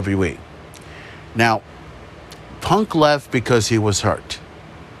WWE. Now, Punk left because he was hurt.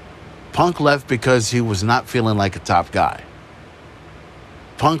 Punk left because he was not feeling like a top guy.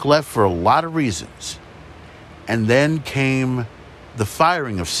 Punk left for a lot of reasons. And then came the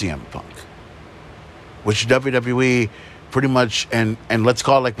firing of CM Punk, which WWE pretty much, and let's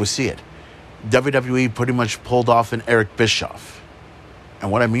call it like we see it, WWE pretty much pulled off an Eric Bischoff.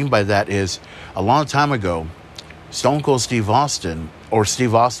 And what I mean by that is, a long time ago, Stone Cold Steve Austin, or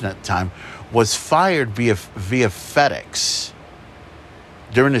Steve Austin at the time, was fired via FedEx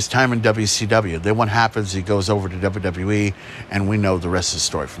during his time in WCW. Then what happens, he goes over to WWE, and we know the rest of the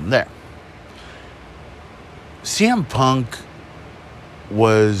story from there. CM Punk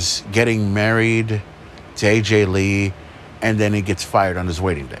was getting married to AJ Lee, and then he gets fired on his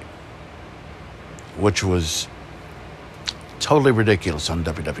wedding day, which was totally ridiculous on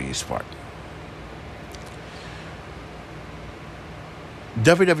WWE's part.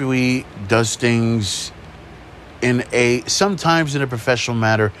 WWE does things sometimes in a professional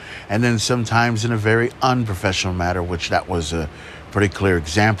manner, and then sometimes in a very unprofessional manner, which that was a pretty clear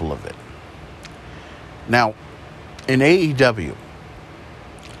example of it. Now, in AEW,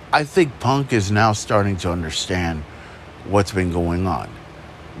 I think Punk is now starting to understand what's been going on,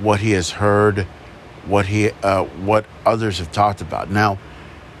 what he has heard, what others have talked about. Now,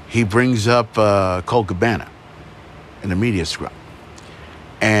 he brings up Colt Cabana in the media scrum,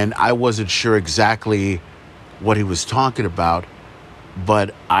 and I wasn't sure exactly what he was talking about,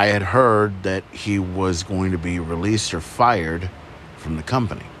 but I had heard that he was going to be released or fired from the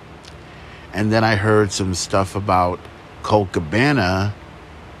company. And then I heard some stuff about Colt Cabana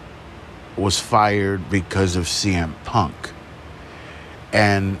was fired because of CM Punk.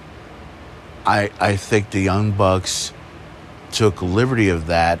 And I think the Young Bucks took liberty of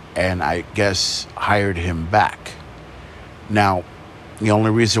that and I guess hired him back. Now, the only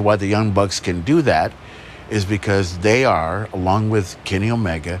reason why the Young Bucks can do that is because they are, along with Kenny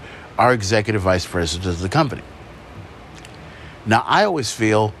Omega, are executive vice presidents of the company. Now, I always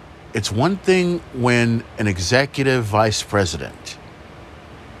feel it's one thing when an executive vice president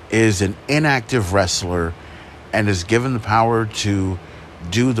is an inactive wrestler and is given the power to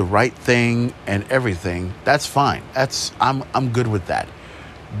do the right thing and everything. That's fine. I'm good with that.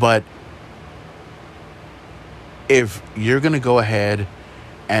 But if you're going to go ahead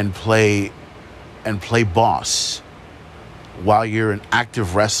and play boss while you're an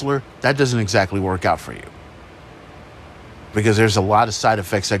active wrestler, that doesn't exactly work out for you, because there's a lot of side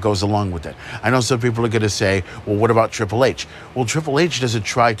effects that goes along with it. I know some people are going to say, well, what about Triple H? Well, Triple H doesn't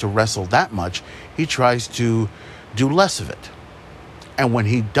try to wrestle that much. He tries to do less of it. And when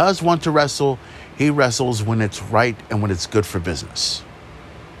he does want to wrestle, he wrestles when it's right and when it's good for business.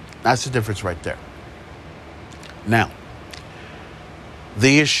 That's the difference right there. Now,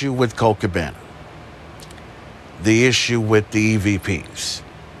 the issue with Colt Cabana, the issue with the EVPs,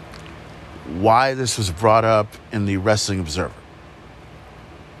 why this was brought up in the Wrestling Observer.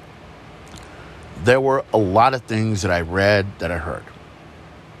 There were a lot of things that I read, that I heard.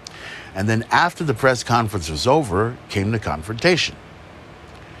 And then after the press conference was over, came the confrontation.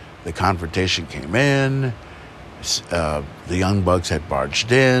 The confrontation came in. The Young Bucks had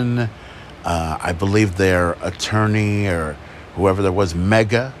barged in. I believe their attorney or whoever there was,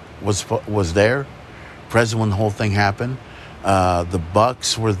 Mega, was there, present when the whole thing happened. The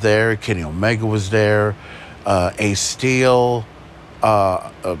Bucks were there. Kenny Omega was there. Ace Steel,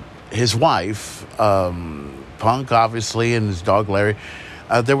 his wife, Punk, obviously, and his dog Larry.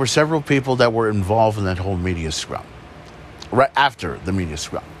 There were several people that were involved in that whole media scrum, right after the media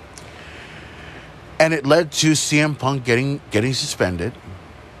scrum. And it led to CM Punk getting suspended.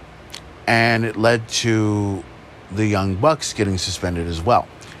 And it led to the Young Bucks getting suspended as well.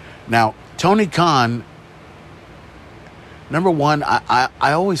 Now, Tony Khan, number one, I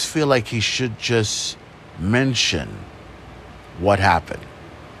always feel like he should just mention what happened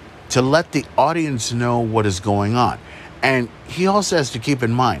to let the audience know what is going on. And he also has to keep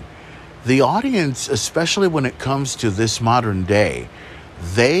in mind, the audience, especially when it comes to this modern day,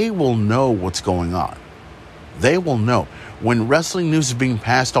 they will know what's going on. They will know. When wrestling news is being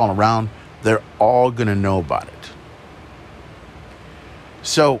passed all around, they're all going to know about it.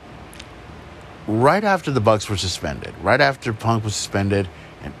 So, right after the Bucks were suspended, right after Punk was suspended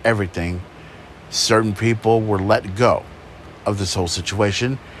and everything, certain people were let go of this whole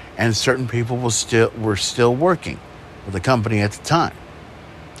situation, and certain people were still working for the company at the time.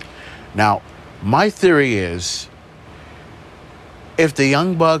 Now, my theory is, if the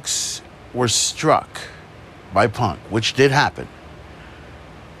Young Bucks were struck by Punk, which did happen,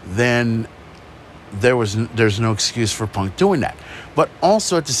 then there's no excuse for Punk doing that. But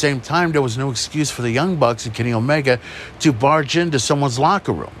also at the same time, there was no excuse for the Young Bucks and Kenny Omega to barge into someone's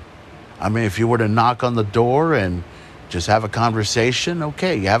locker room. I mean, if you were to knock on the door and just have a conversation,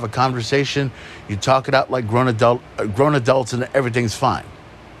 okay, you have a conversation, you talk it out like grown adults, and everything's fine.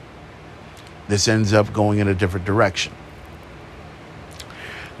 This ends up going in a different direction.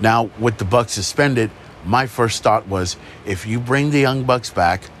 Now, with the Bucks suspended, my first thought was, if you bring the Young Bucks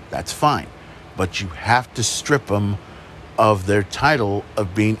back, that's fine. But you have to strip them of their title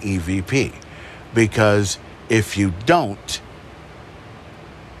of being EVP. Because if you don't,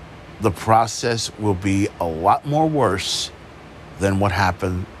 the process will be a lot more worse than what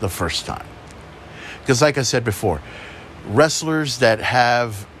happened the first time. Because like I said before, wrestlers that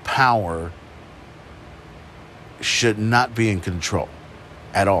have power should not be in control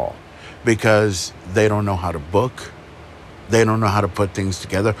at all, because they don't know how to book. They don't know how to put things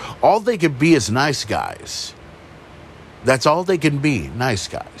together. All they can be is nice guys. That's all they can be, nice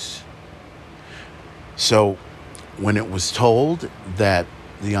guys. So when it was told that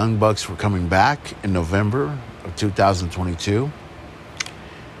the Young Bucks were coming back in November of 2022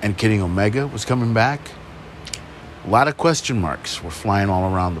 and Kenny Omega was coming back, a lot of question marks were flying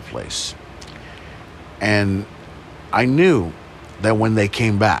all around the place. And I knew that when they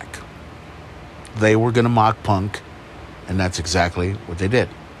came back, they were going to mock Punk, and that's exactly what they did.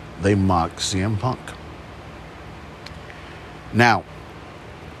 They mocked CM Punk. Now,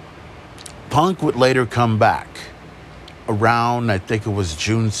 Punk would later come back around, I think it was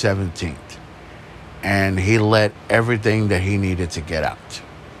June 17th, and he let everything that he needed to get out,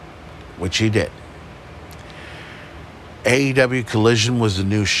 which he did. AEW Collision was the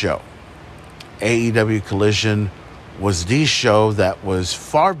new show. AEW Collision was the show that was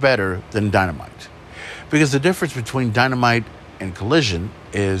far better than Dynamite. Because the difference between Dynamite and Collision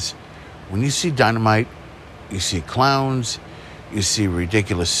is, when you see Dynamite, you see clowns, you see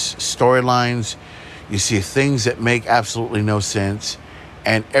ridiculous storylines, you see things that make absolutely no sense,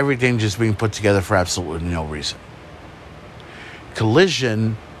 and everything just being put together for absolutely no reason.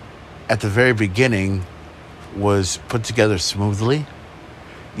 Collision, at the very beginning, was put together smoothly.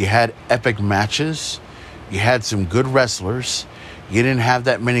 You had epic matches. You had some good wrestlers. You didn't have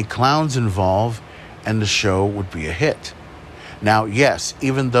that many clowns involved, and the show would be a hit. Now, yes,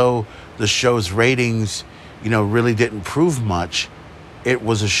 even though the show's ratings, really didn't prove much, it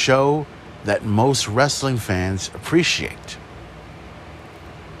was a show that most wrestling fans appreciate.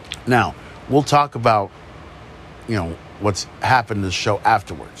 Now, we'll talk about, what's happened to the show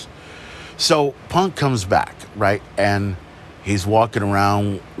afterwards. So, Punk comes back, right? And he's walking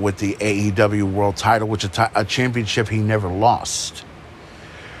around with the AEW World title, which is a championship he never lost.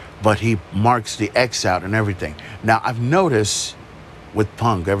 But he marks the X out and everything. Now, I've noticed with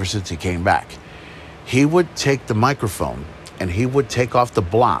Punk, ever since he came back, he would take the microphone and he would take off the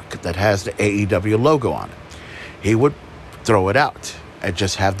block that has the AEW logo on it. He would throw it out and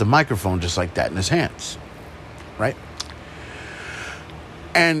just have the microphone just like that in his hands, right?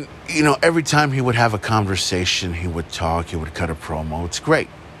 And, every time he would have a conversation, he would talk, he would cut a promo. It's great,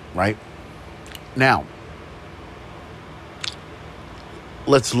 right? Now,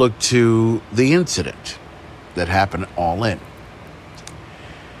 let's look to the incident that happened at All In.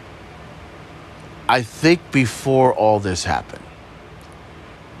 I think before all this happened,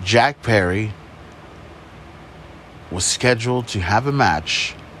 Jack Perry was scheduled to have a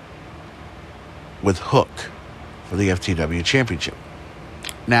match with Hook for the FTW Championship.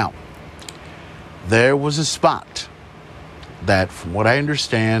 Now, there was a spot that, from what I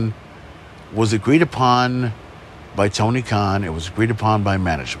understand, was agreed upon by Tony Khan. It was agreed upon by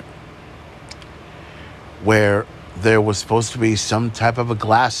management, where there was supposed to be some type of a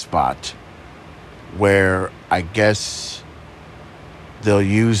glass spot where I guess they'll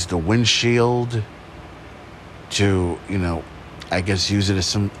use the windshield to, I guess use it as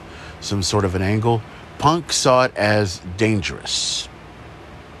some sort of an angle. Punk saw it as dangerous,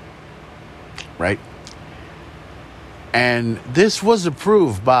 right? And this was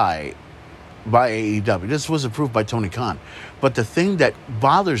approved by AEW. This was approved by Tony Khan. But the thing that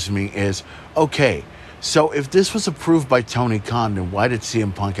bothers me is, okay, so if this was approved by Tony Khan, then why did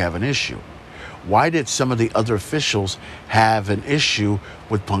CM Punk have an issue? Why did some of the other officials have an issue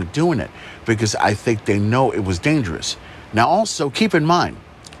with Punk doing it? Because I think they know it was dangerous. Now, also, keep in mind,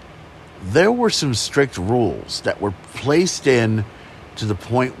 there were some strict rules that were placed in to the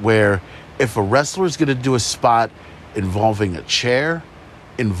point where if a wrestler is going to do a spot involving a chair,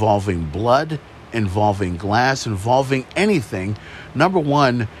 involving blood, involving glass, involving anything, number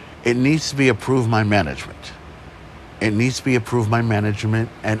one, it needs to be approved by management. It needs to be approved by management,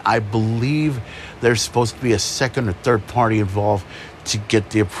 and I believe there's supposed to be a second or third party involved to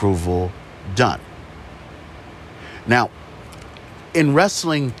get the approval done. Now, in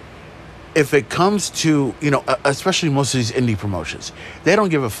wrestling, if it comes to, especially most of these indie promotions, they don't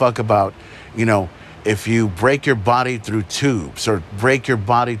give a fuck about, if you break your body through tubes or break your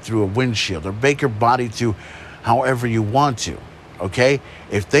body through a windshield or break your body to however you want to, okay?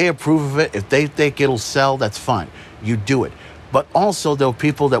 If they approve of it, if they think it'll sell, that's fine. You do it. But also there are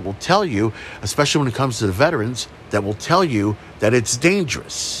people that will tell you, especially when it comes to the veterans, that will tell you that it's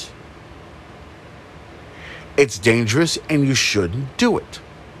dangerous. It's dangerous and you shouldn't do it.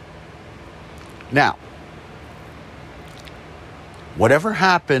 Now, whatever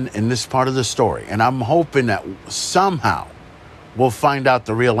happened in this part of the story, and I'm hoping that somehow we'll find out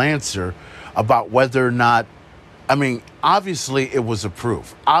the real answer about whether or not, obviously it was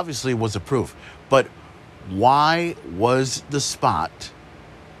approved. But why was the spot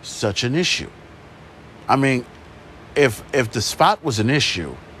such an issue? If the spot was an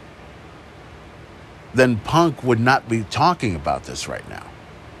issue, then Punk would not be talking about this right now.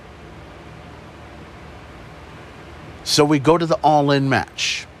 So we go to the All-In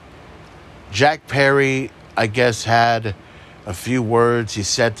match. Jack Perry, I guess, had a few words he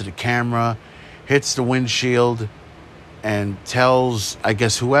said to the camera, hits the windshield, and tells, I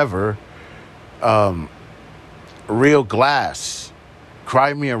guess, whoever, real glass,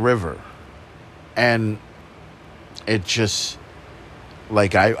 cry me a river. And it just,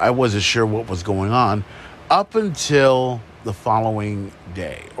 I wasn't sure what was going on up until the following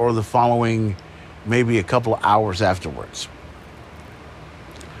day, or the following maybe a couple of hours afterwards.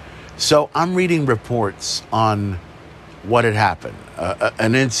 So I'm reading reports on what had happened,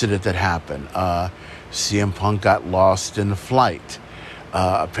 an incident that happened. CM Punk got lost in the flight.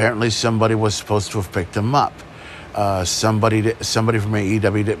 Apparently somebody was supposed to have picked him up. Somebody from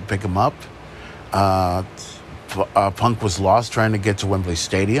AEW didn't pick him up. Punk was lost trying to get to Wembley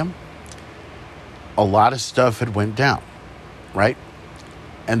Stadium. A lot of stuff had went down, right?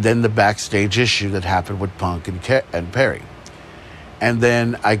 And then the backstage issue that happened with Punk and Perry. And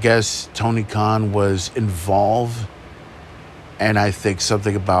then I guess Tony Khan was involved, and I think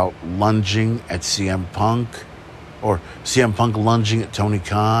something about lunging at CM Punk, or CM Punk lunging at Tony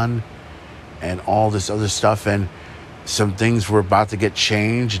Khan, and all this other stuff. And some things were about to get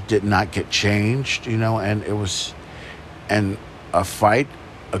changed, did not get changed, and and a fight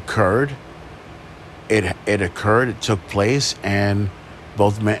occurred. It occurred, it took place, and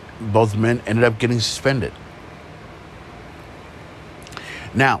both men ended up getting suspended.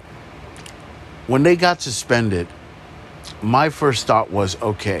 Now, when they got suspended, my first thought was,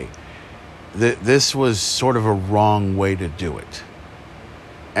 okay, this was sort of a wrong way to do it.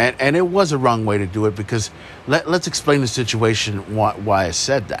 And it was a wrong way to do it because let's explain the situation, why I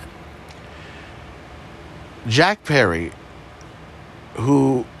said that. Jack Perry,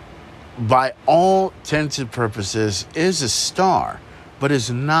 who by all intents and purposes is a star, but is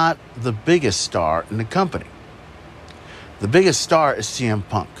not the biggest star in the company. The biggest star is CM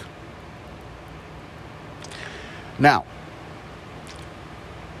Punk. Now,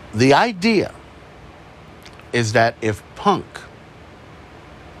 the idea is that if Punk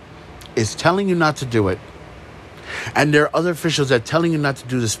is telling you not to do it, and there are other officials that are telling you not to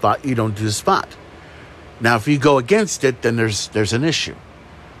do the spot, you don't do the spot. Now, if you go against it, then there's an issue.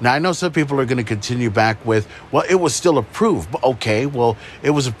 Now, I know some people are going to continue back with, well, it was still approved. But okay, well,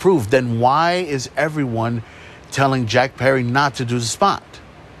 it was approved. Then why is everyone telling Jack Perry not to do the spot?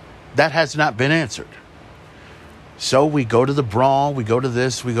 That has not been answered. So we go to the brawl, we go to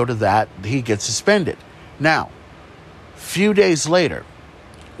this, we go to that. He gets suspended. Now, few days later,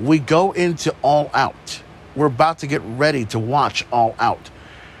 we go into All Out. We're about to get ready to watch All Out.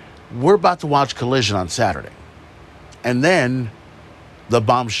 We're about to watch Collision on Saturday. And then the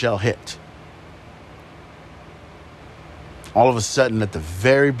bombshell hit. All of a sudden, at the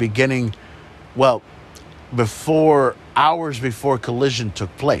very beginning, well, hours before Collision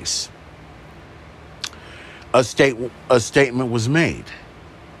took place, a statement was made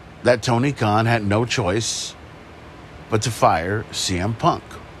that Tony Khan had no choice but to fire CM Punk.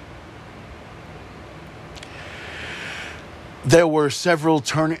 There were several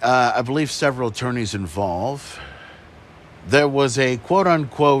attorneys involved. There was a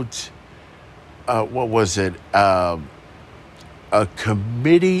quote-unquote, a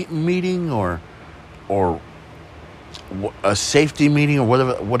committee meeting or a safety meeting or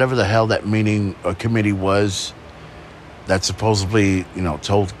whatever the hell that meeting or committee was that supposedly,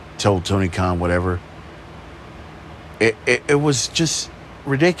 told Tony Khan whatever. It was just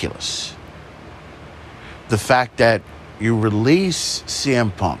ridiculous. The fact that you release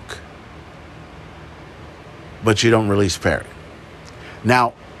CM Punk, but you don't release Perry.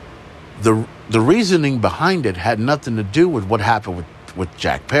 Now, the reasoning behind it had nothing to do with what happened with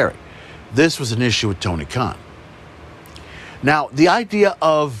Jack Perry. This was an issue with Tony Khan. Now, the idea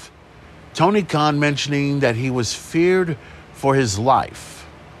of Tony Khan mentioning that he was feared for his life,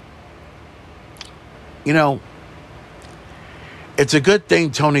 it's a good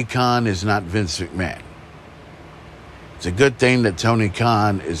thing Tony Khan is not Vince McMahon. It's a good thing that Tony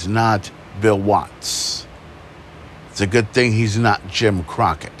Khan is not Bill Watts. It's a good thing he's not Jim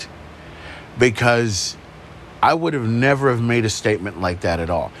Crockett. Because I would have never have made a statement like that at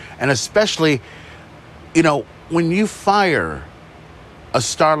all. And especially, when you fire a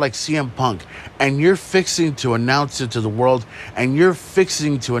star like CM Punk and you're fixing to announce it to the world and you're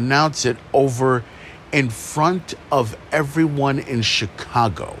fixing to announce it over in front of everyone in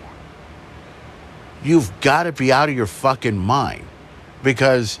Chicago, you've got to be out of your fucking mind.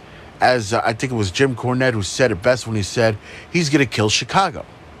 Because as I think it was Jim Cornette who said it best when he said, he's going to kill Chicago.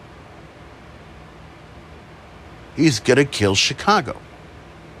 He's going to kill Chicago.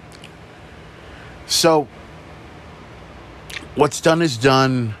 So, what's done is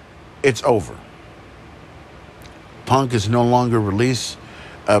done. It's over. Punk is no longer released.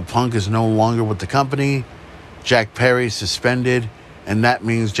 Punk is no longer with the company. Jack Perry suspended. And that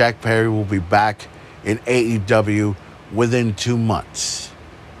means Jack Perry will be back in AEW within 2 months.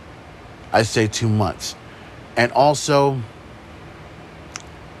 I say 2 months. And also,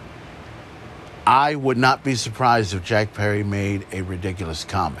 I would not be surprised if Jack Perry made a ridiculous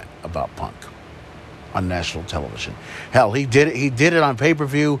comment about Punk on national television. Hell, he did it. He did it on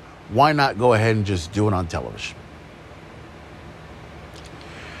pay-per-view. Why not go ahead and just do it on television?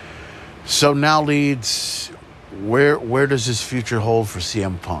 So now, Leeds, where does this future hold for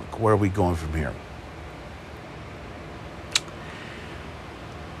CM Punk? Where are we going from here?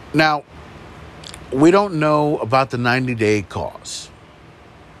 Now, we don't know about the 90-day cause.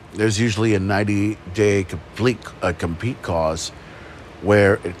 There's usually a 90-day compete cause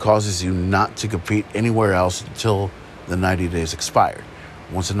where it causes you not to compete anywhere else until the 90 days expired.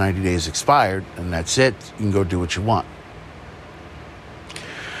 Once the 90 days expired, and that's it, you can go do what you want.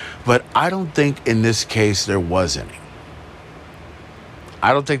 But I don't think in this case there was any.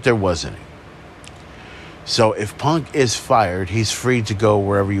 I don't think there was any. So if Punk is fired, he's free to go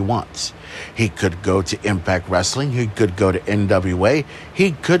wherever he wants. He could go to Impact Wrestling. He could go to NWA.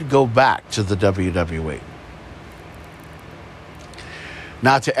 He could go back to the WWE.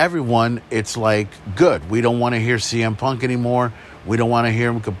 Now, to everyone, it's like, good. We don't want to hear CM Punk anymore. We don't want to hear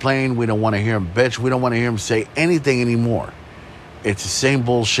him complain. We don't want to hear him bitch. We don't want to hear him say anything anymore. It's the same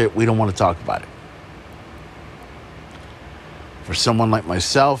bullshit. We don't want to talk about it. For someone like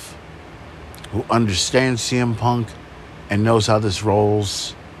myself, who understands CM Punk and knows how this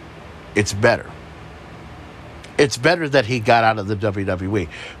rolls, it's better. It's better that he got out of the WWE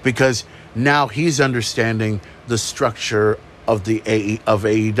because now he's understanding the structure of the of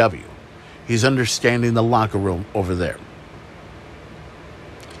AEW. He's understanding the locker room over there.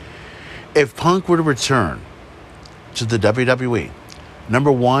 If Punk were to return to the WWE,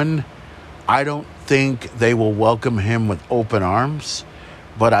 number one, I don't think they will welcome him with open arms.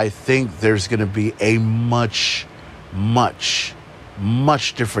 But I think there's going to be a much, much,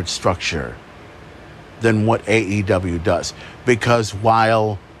 much different structure than what AEW does. Because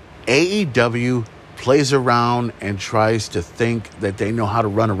while AEW plays around and tries to think that they know how to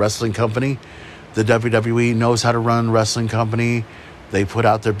run a wrestling company, the WWE knows how to run a wrestling company. They put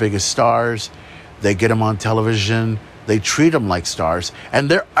out their biggest stars. They get them on television. They treat them like stars.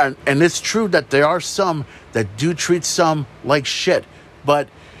 And it's true that there are some that do treat some like shit. But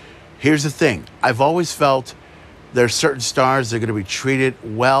here's the thing. I've always felt there's certain stars that are going to be treated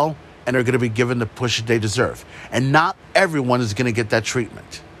well and are going to be given the push that they deserve. And not everyone is going to get that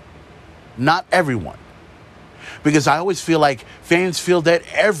treatment. Not everyone. Because I always feel like fans feel that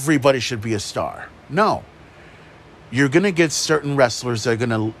everybody should be a star. No. You're going to get certain wrestlers that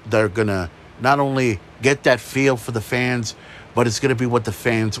are going to not only get that feel for the fans, but it's going to be what the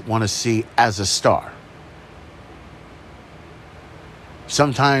fans want to see as a star.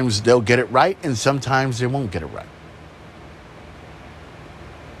 Sometimes they'll get it right, and sometimes they won't get it right.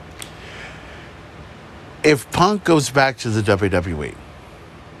 If Punk goes back to the WWE,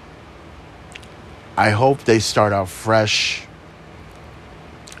 I hope they start out fresh,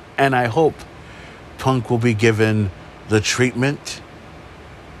 and I hope Punk will be given the treatment,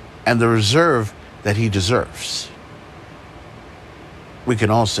 and the reserve that he deserves. We can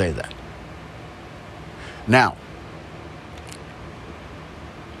all say that. Now,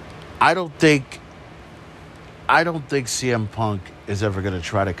 I don't think CM Punk is ever going to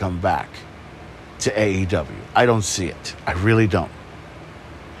try to come back to AEW. I don't see it. I really don't.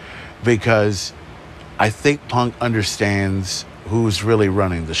 Because I think Punk understands who's really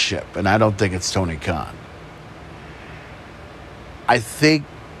running the ship, and I don't think it's Tony Khan. I think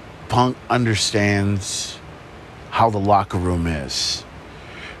Punk understands how the locker room is,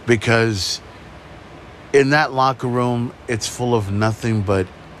 because in that locker room, it's full of nothing but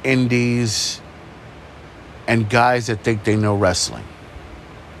indies and guys that think they know wrestling,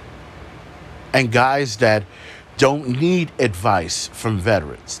 and guys that don't need advice from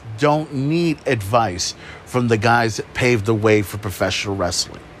veterans, don't need advice from the guys that paved the way for professional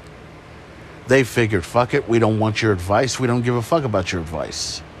wrestling. They figured, fuck it, we don't want your advice. We don't give a fuck about your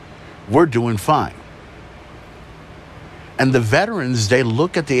advice. We're doing fine. And the veterans, they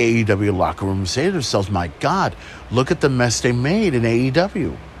look at the AEW locker room and say to themselves, my God, look at the mess they made in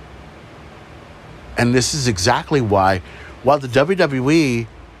AEW. And this is exactly why, while the WWE,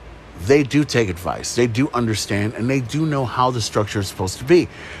 they do take advice, they do understand, and they do know how the structure is supposed to be.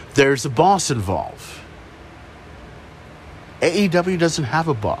 There's a boss involved. AEW doesn't have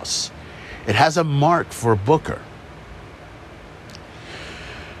a boss. It has a mark for a booker.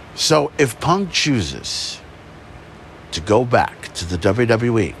 So if Punk chooses to go back to the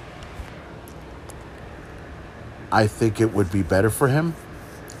WWE, I think it would be better for him,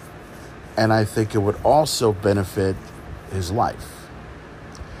 and I think it would also benefit his life.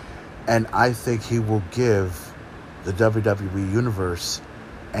 And I think he will give the WWE Universe,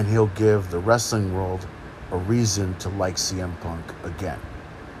 and he'll give the wrestling world a reason to like CM Punk again.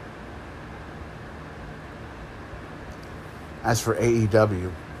 As for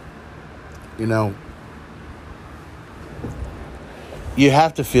AEW, you know, you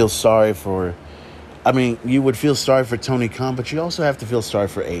have to feel sorry for, I mean, you would feel sorry for Tony Khan, but you also have to feel sorry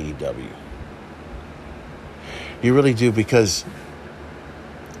for AEW. You really do, because,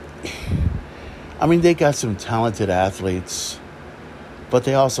 I mean, they got some talented athletes, but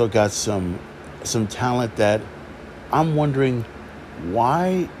they also got some talent that I'm wondering,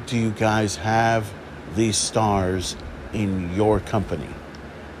 why do you guys have these stars in your company?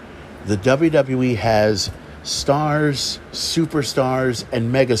 The WWE has stars, superstars,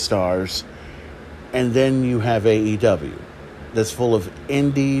 and megastars, and then you have AEW that's full of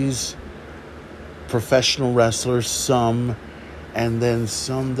indies, professional wrestlers, some, and then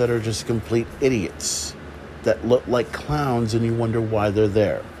some that are just complete idiots that look like clowns, and you wonder why they're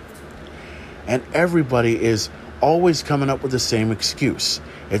there. And everybody is always coming up with the same excuse.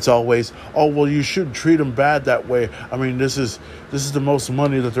 It's always, oh, well, you shouldn't treat them bad that way. I mean, this is the most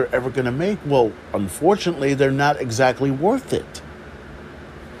money that they're ever going to make. Well, unfortunately, they're not exactly worth it.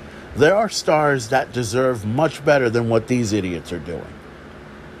 There are stars that deserve much better than what these idiots are doing.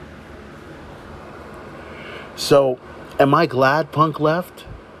 So, am I glad Punk left?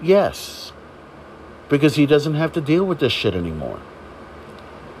 Yes. Because he doesn't have to deal with this shit anymore.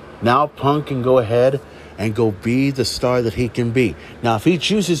 Now Punk can go ahead and go be the star that he can be. Now, if he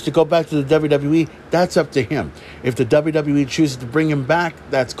chooses to go back to the WWE, that's up to him. If the WWE chooses to bring him back,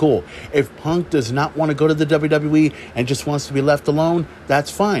 that's cool. If Punk does not want to go to the WWE and just wants to be left alone,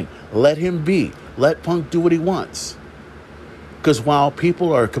 that's fine. Let him be. Let Punk do what he wants. Because while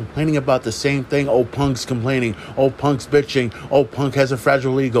people are complaining about the same thing, oh, Punk's complaining, oh, Punk's bitching, oh, Punk has a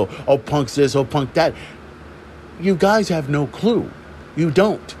fragile ego, oh, Punk's this, oh, Punk that, you guys have no clue. You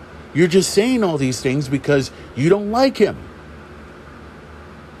don't. You're just saying all these things because you don't like him.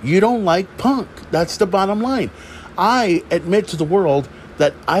 You don't like Punk. That's the bottom line. I admit to the world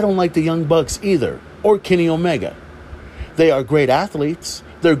that I don't like the Young Bucks either, or Kenny Omega. They are great athletes.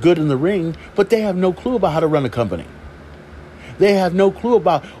 They're good in the ring, but they have no clue about how to run a company. They have no clue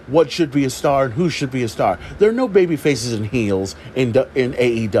about what should be a star and who should be a star. There are no baby faces and heels in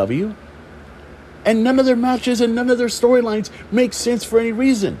AEW. And none of their matches and none of their storylines make sense for any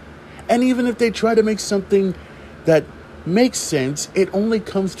reason. And even if they try to make something that makes sense, it only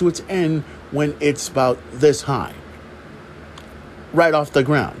comes to its end when it's about this high. Right off the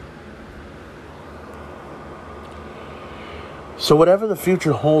ground. So whatever the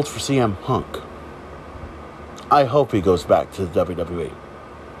future holds for CM Punk, I hope he goes back to the WWE.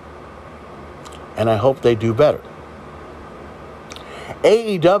 And I hope they do better.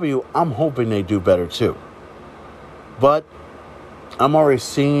 AEW, I'm hoping they do better too. But I'm already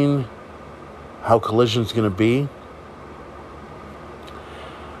seeing how Collision's going to be.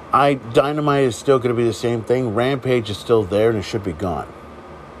 Dynamite is still going to be the same thing. Rampage is still there and it should be gone.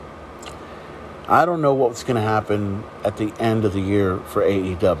 I don't know what's going to happen at the end of the year for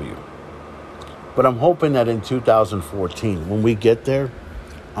AEW. But I'm hoping that in 2014, when we get there,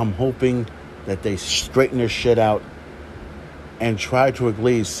 I'm hoping that they straighten their shit out and try to at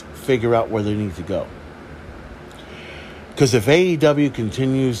least figure out where they need to go. Because if AEW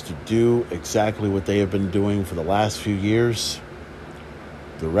continues to do exactly what they have been doing for the last few years,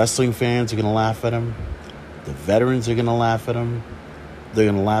 the wrestling fans are going to laugh at them. The veterans are going to laugh at them. They're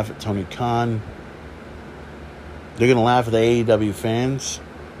going to laugh at Tony Khan. They're going to laugh at the AEW fans.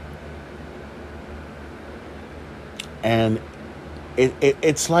 And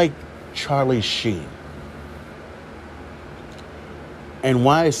it's like Charlie Sheen. And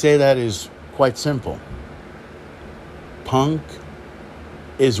why I say that is quite simple. Punk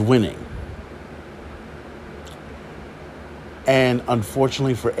is winning. And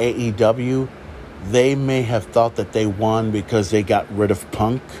unfortunately for AEW, they may have thought that they won because they got rid of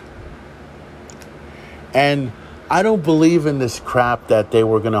Punk. And I don't believe in this crap that they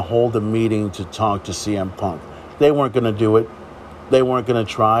were going to hold a meeting to talk to CM Punk. They weren't going to do it. They weren't going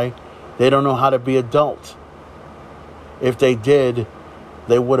to try. They don't know how to be adult. If they did,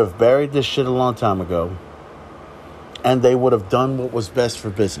 they would have buried this shit a long time ago. And they would have done what was best for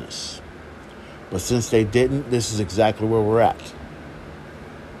business. But since they didn't, this is exactly where we're at.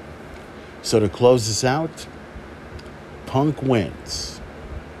 So to close this out, Punk wins.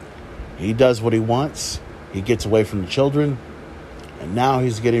 He does what he wants. He gets away from the children. And now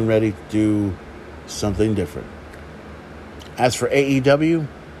he's getting ready to do something different. As for AEW,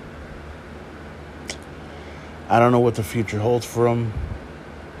 I don't know what the future holds for them.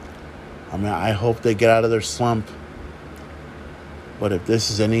 I mean, I hope they get out of their slump. But if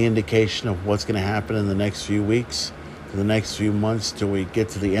this is any indication of what's going to happen in the next few weeks, for the next few months till we get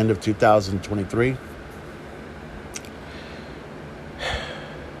to the end of 2023,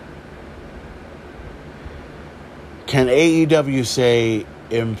 can AEW say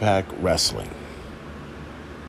Impact Wrestling?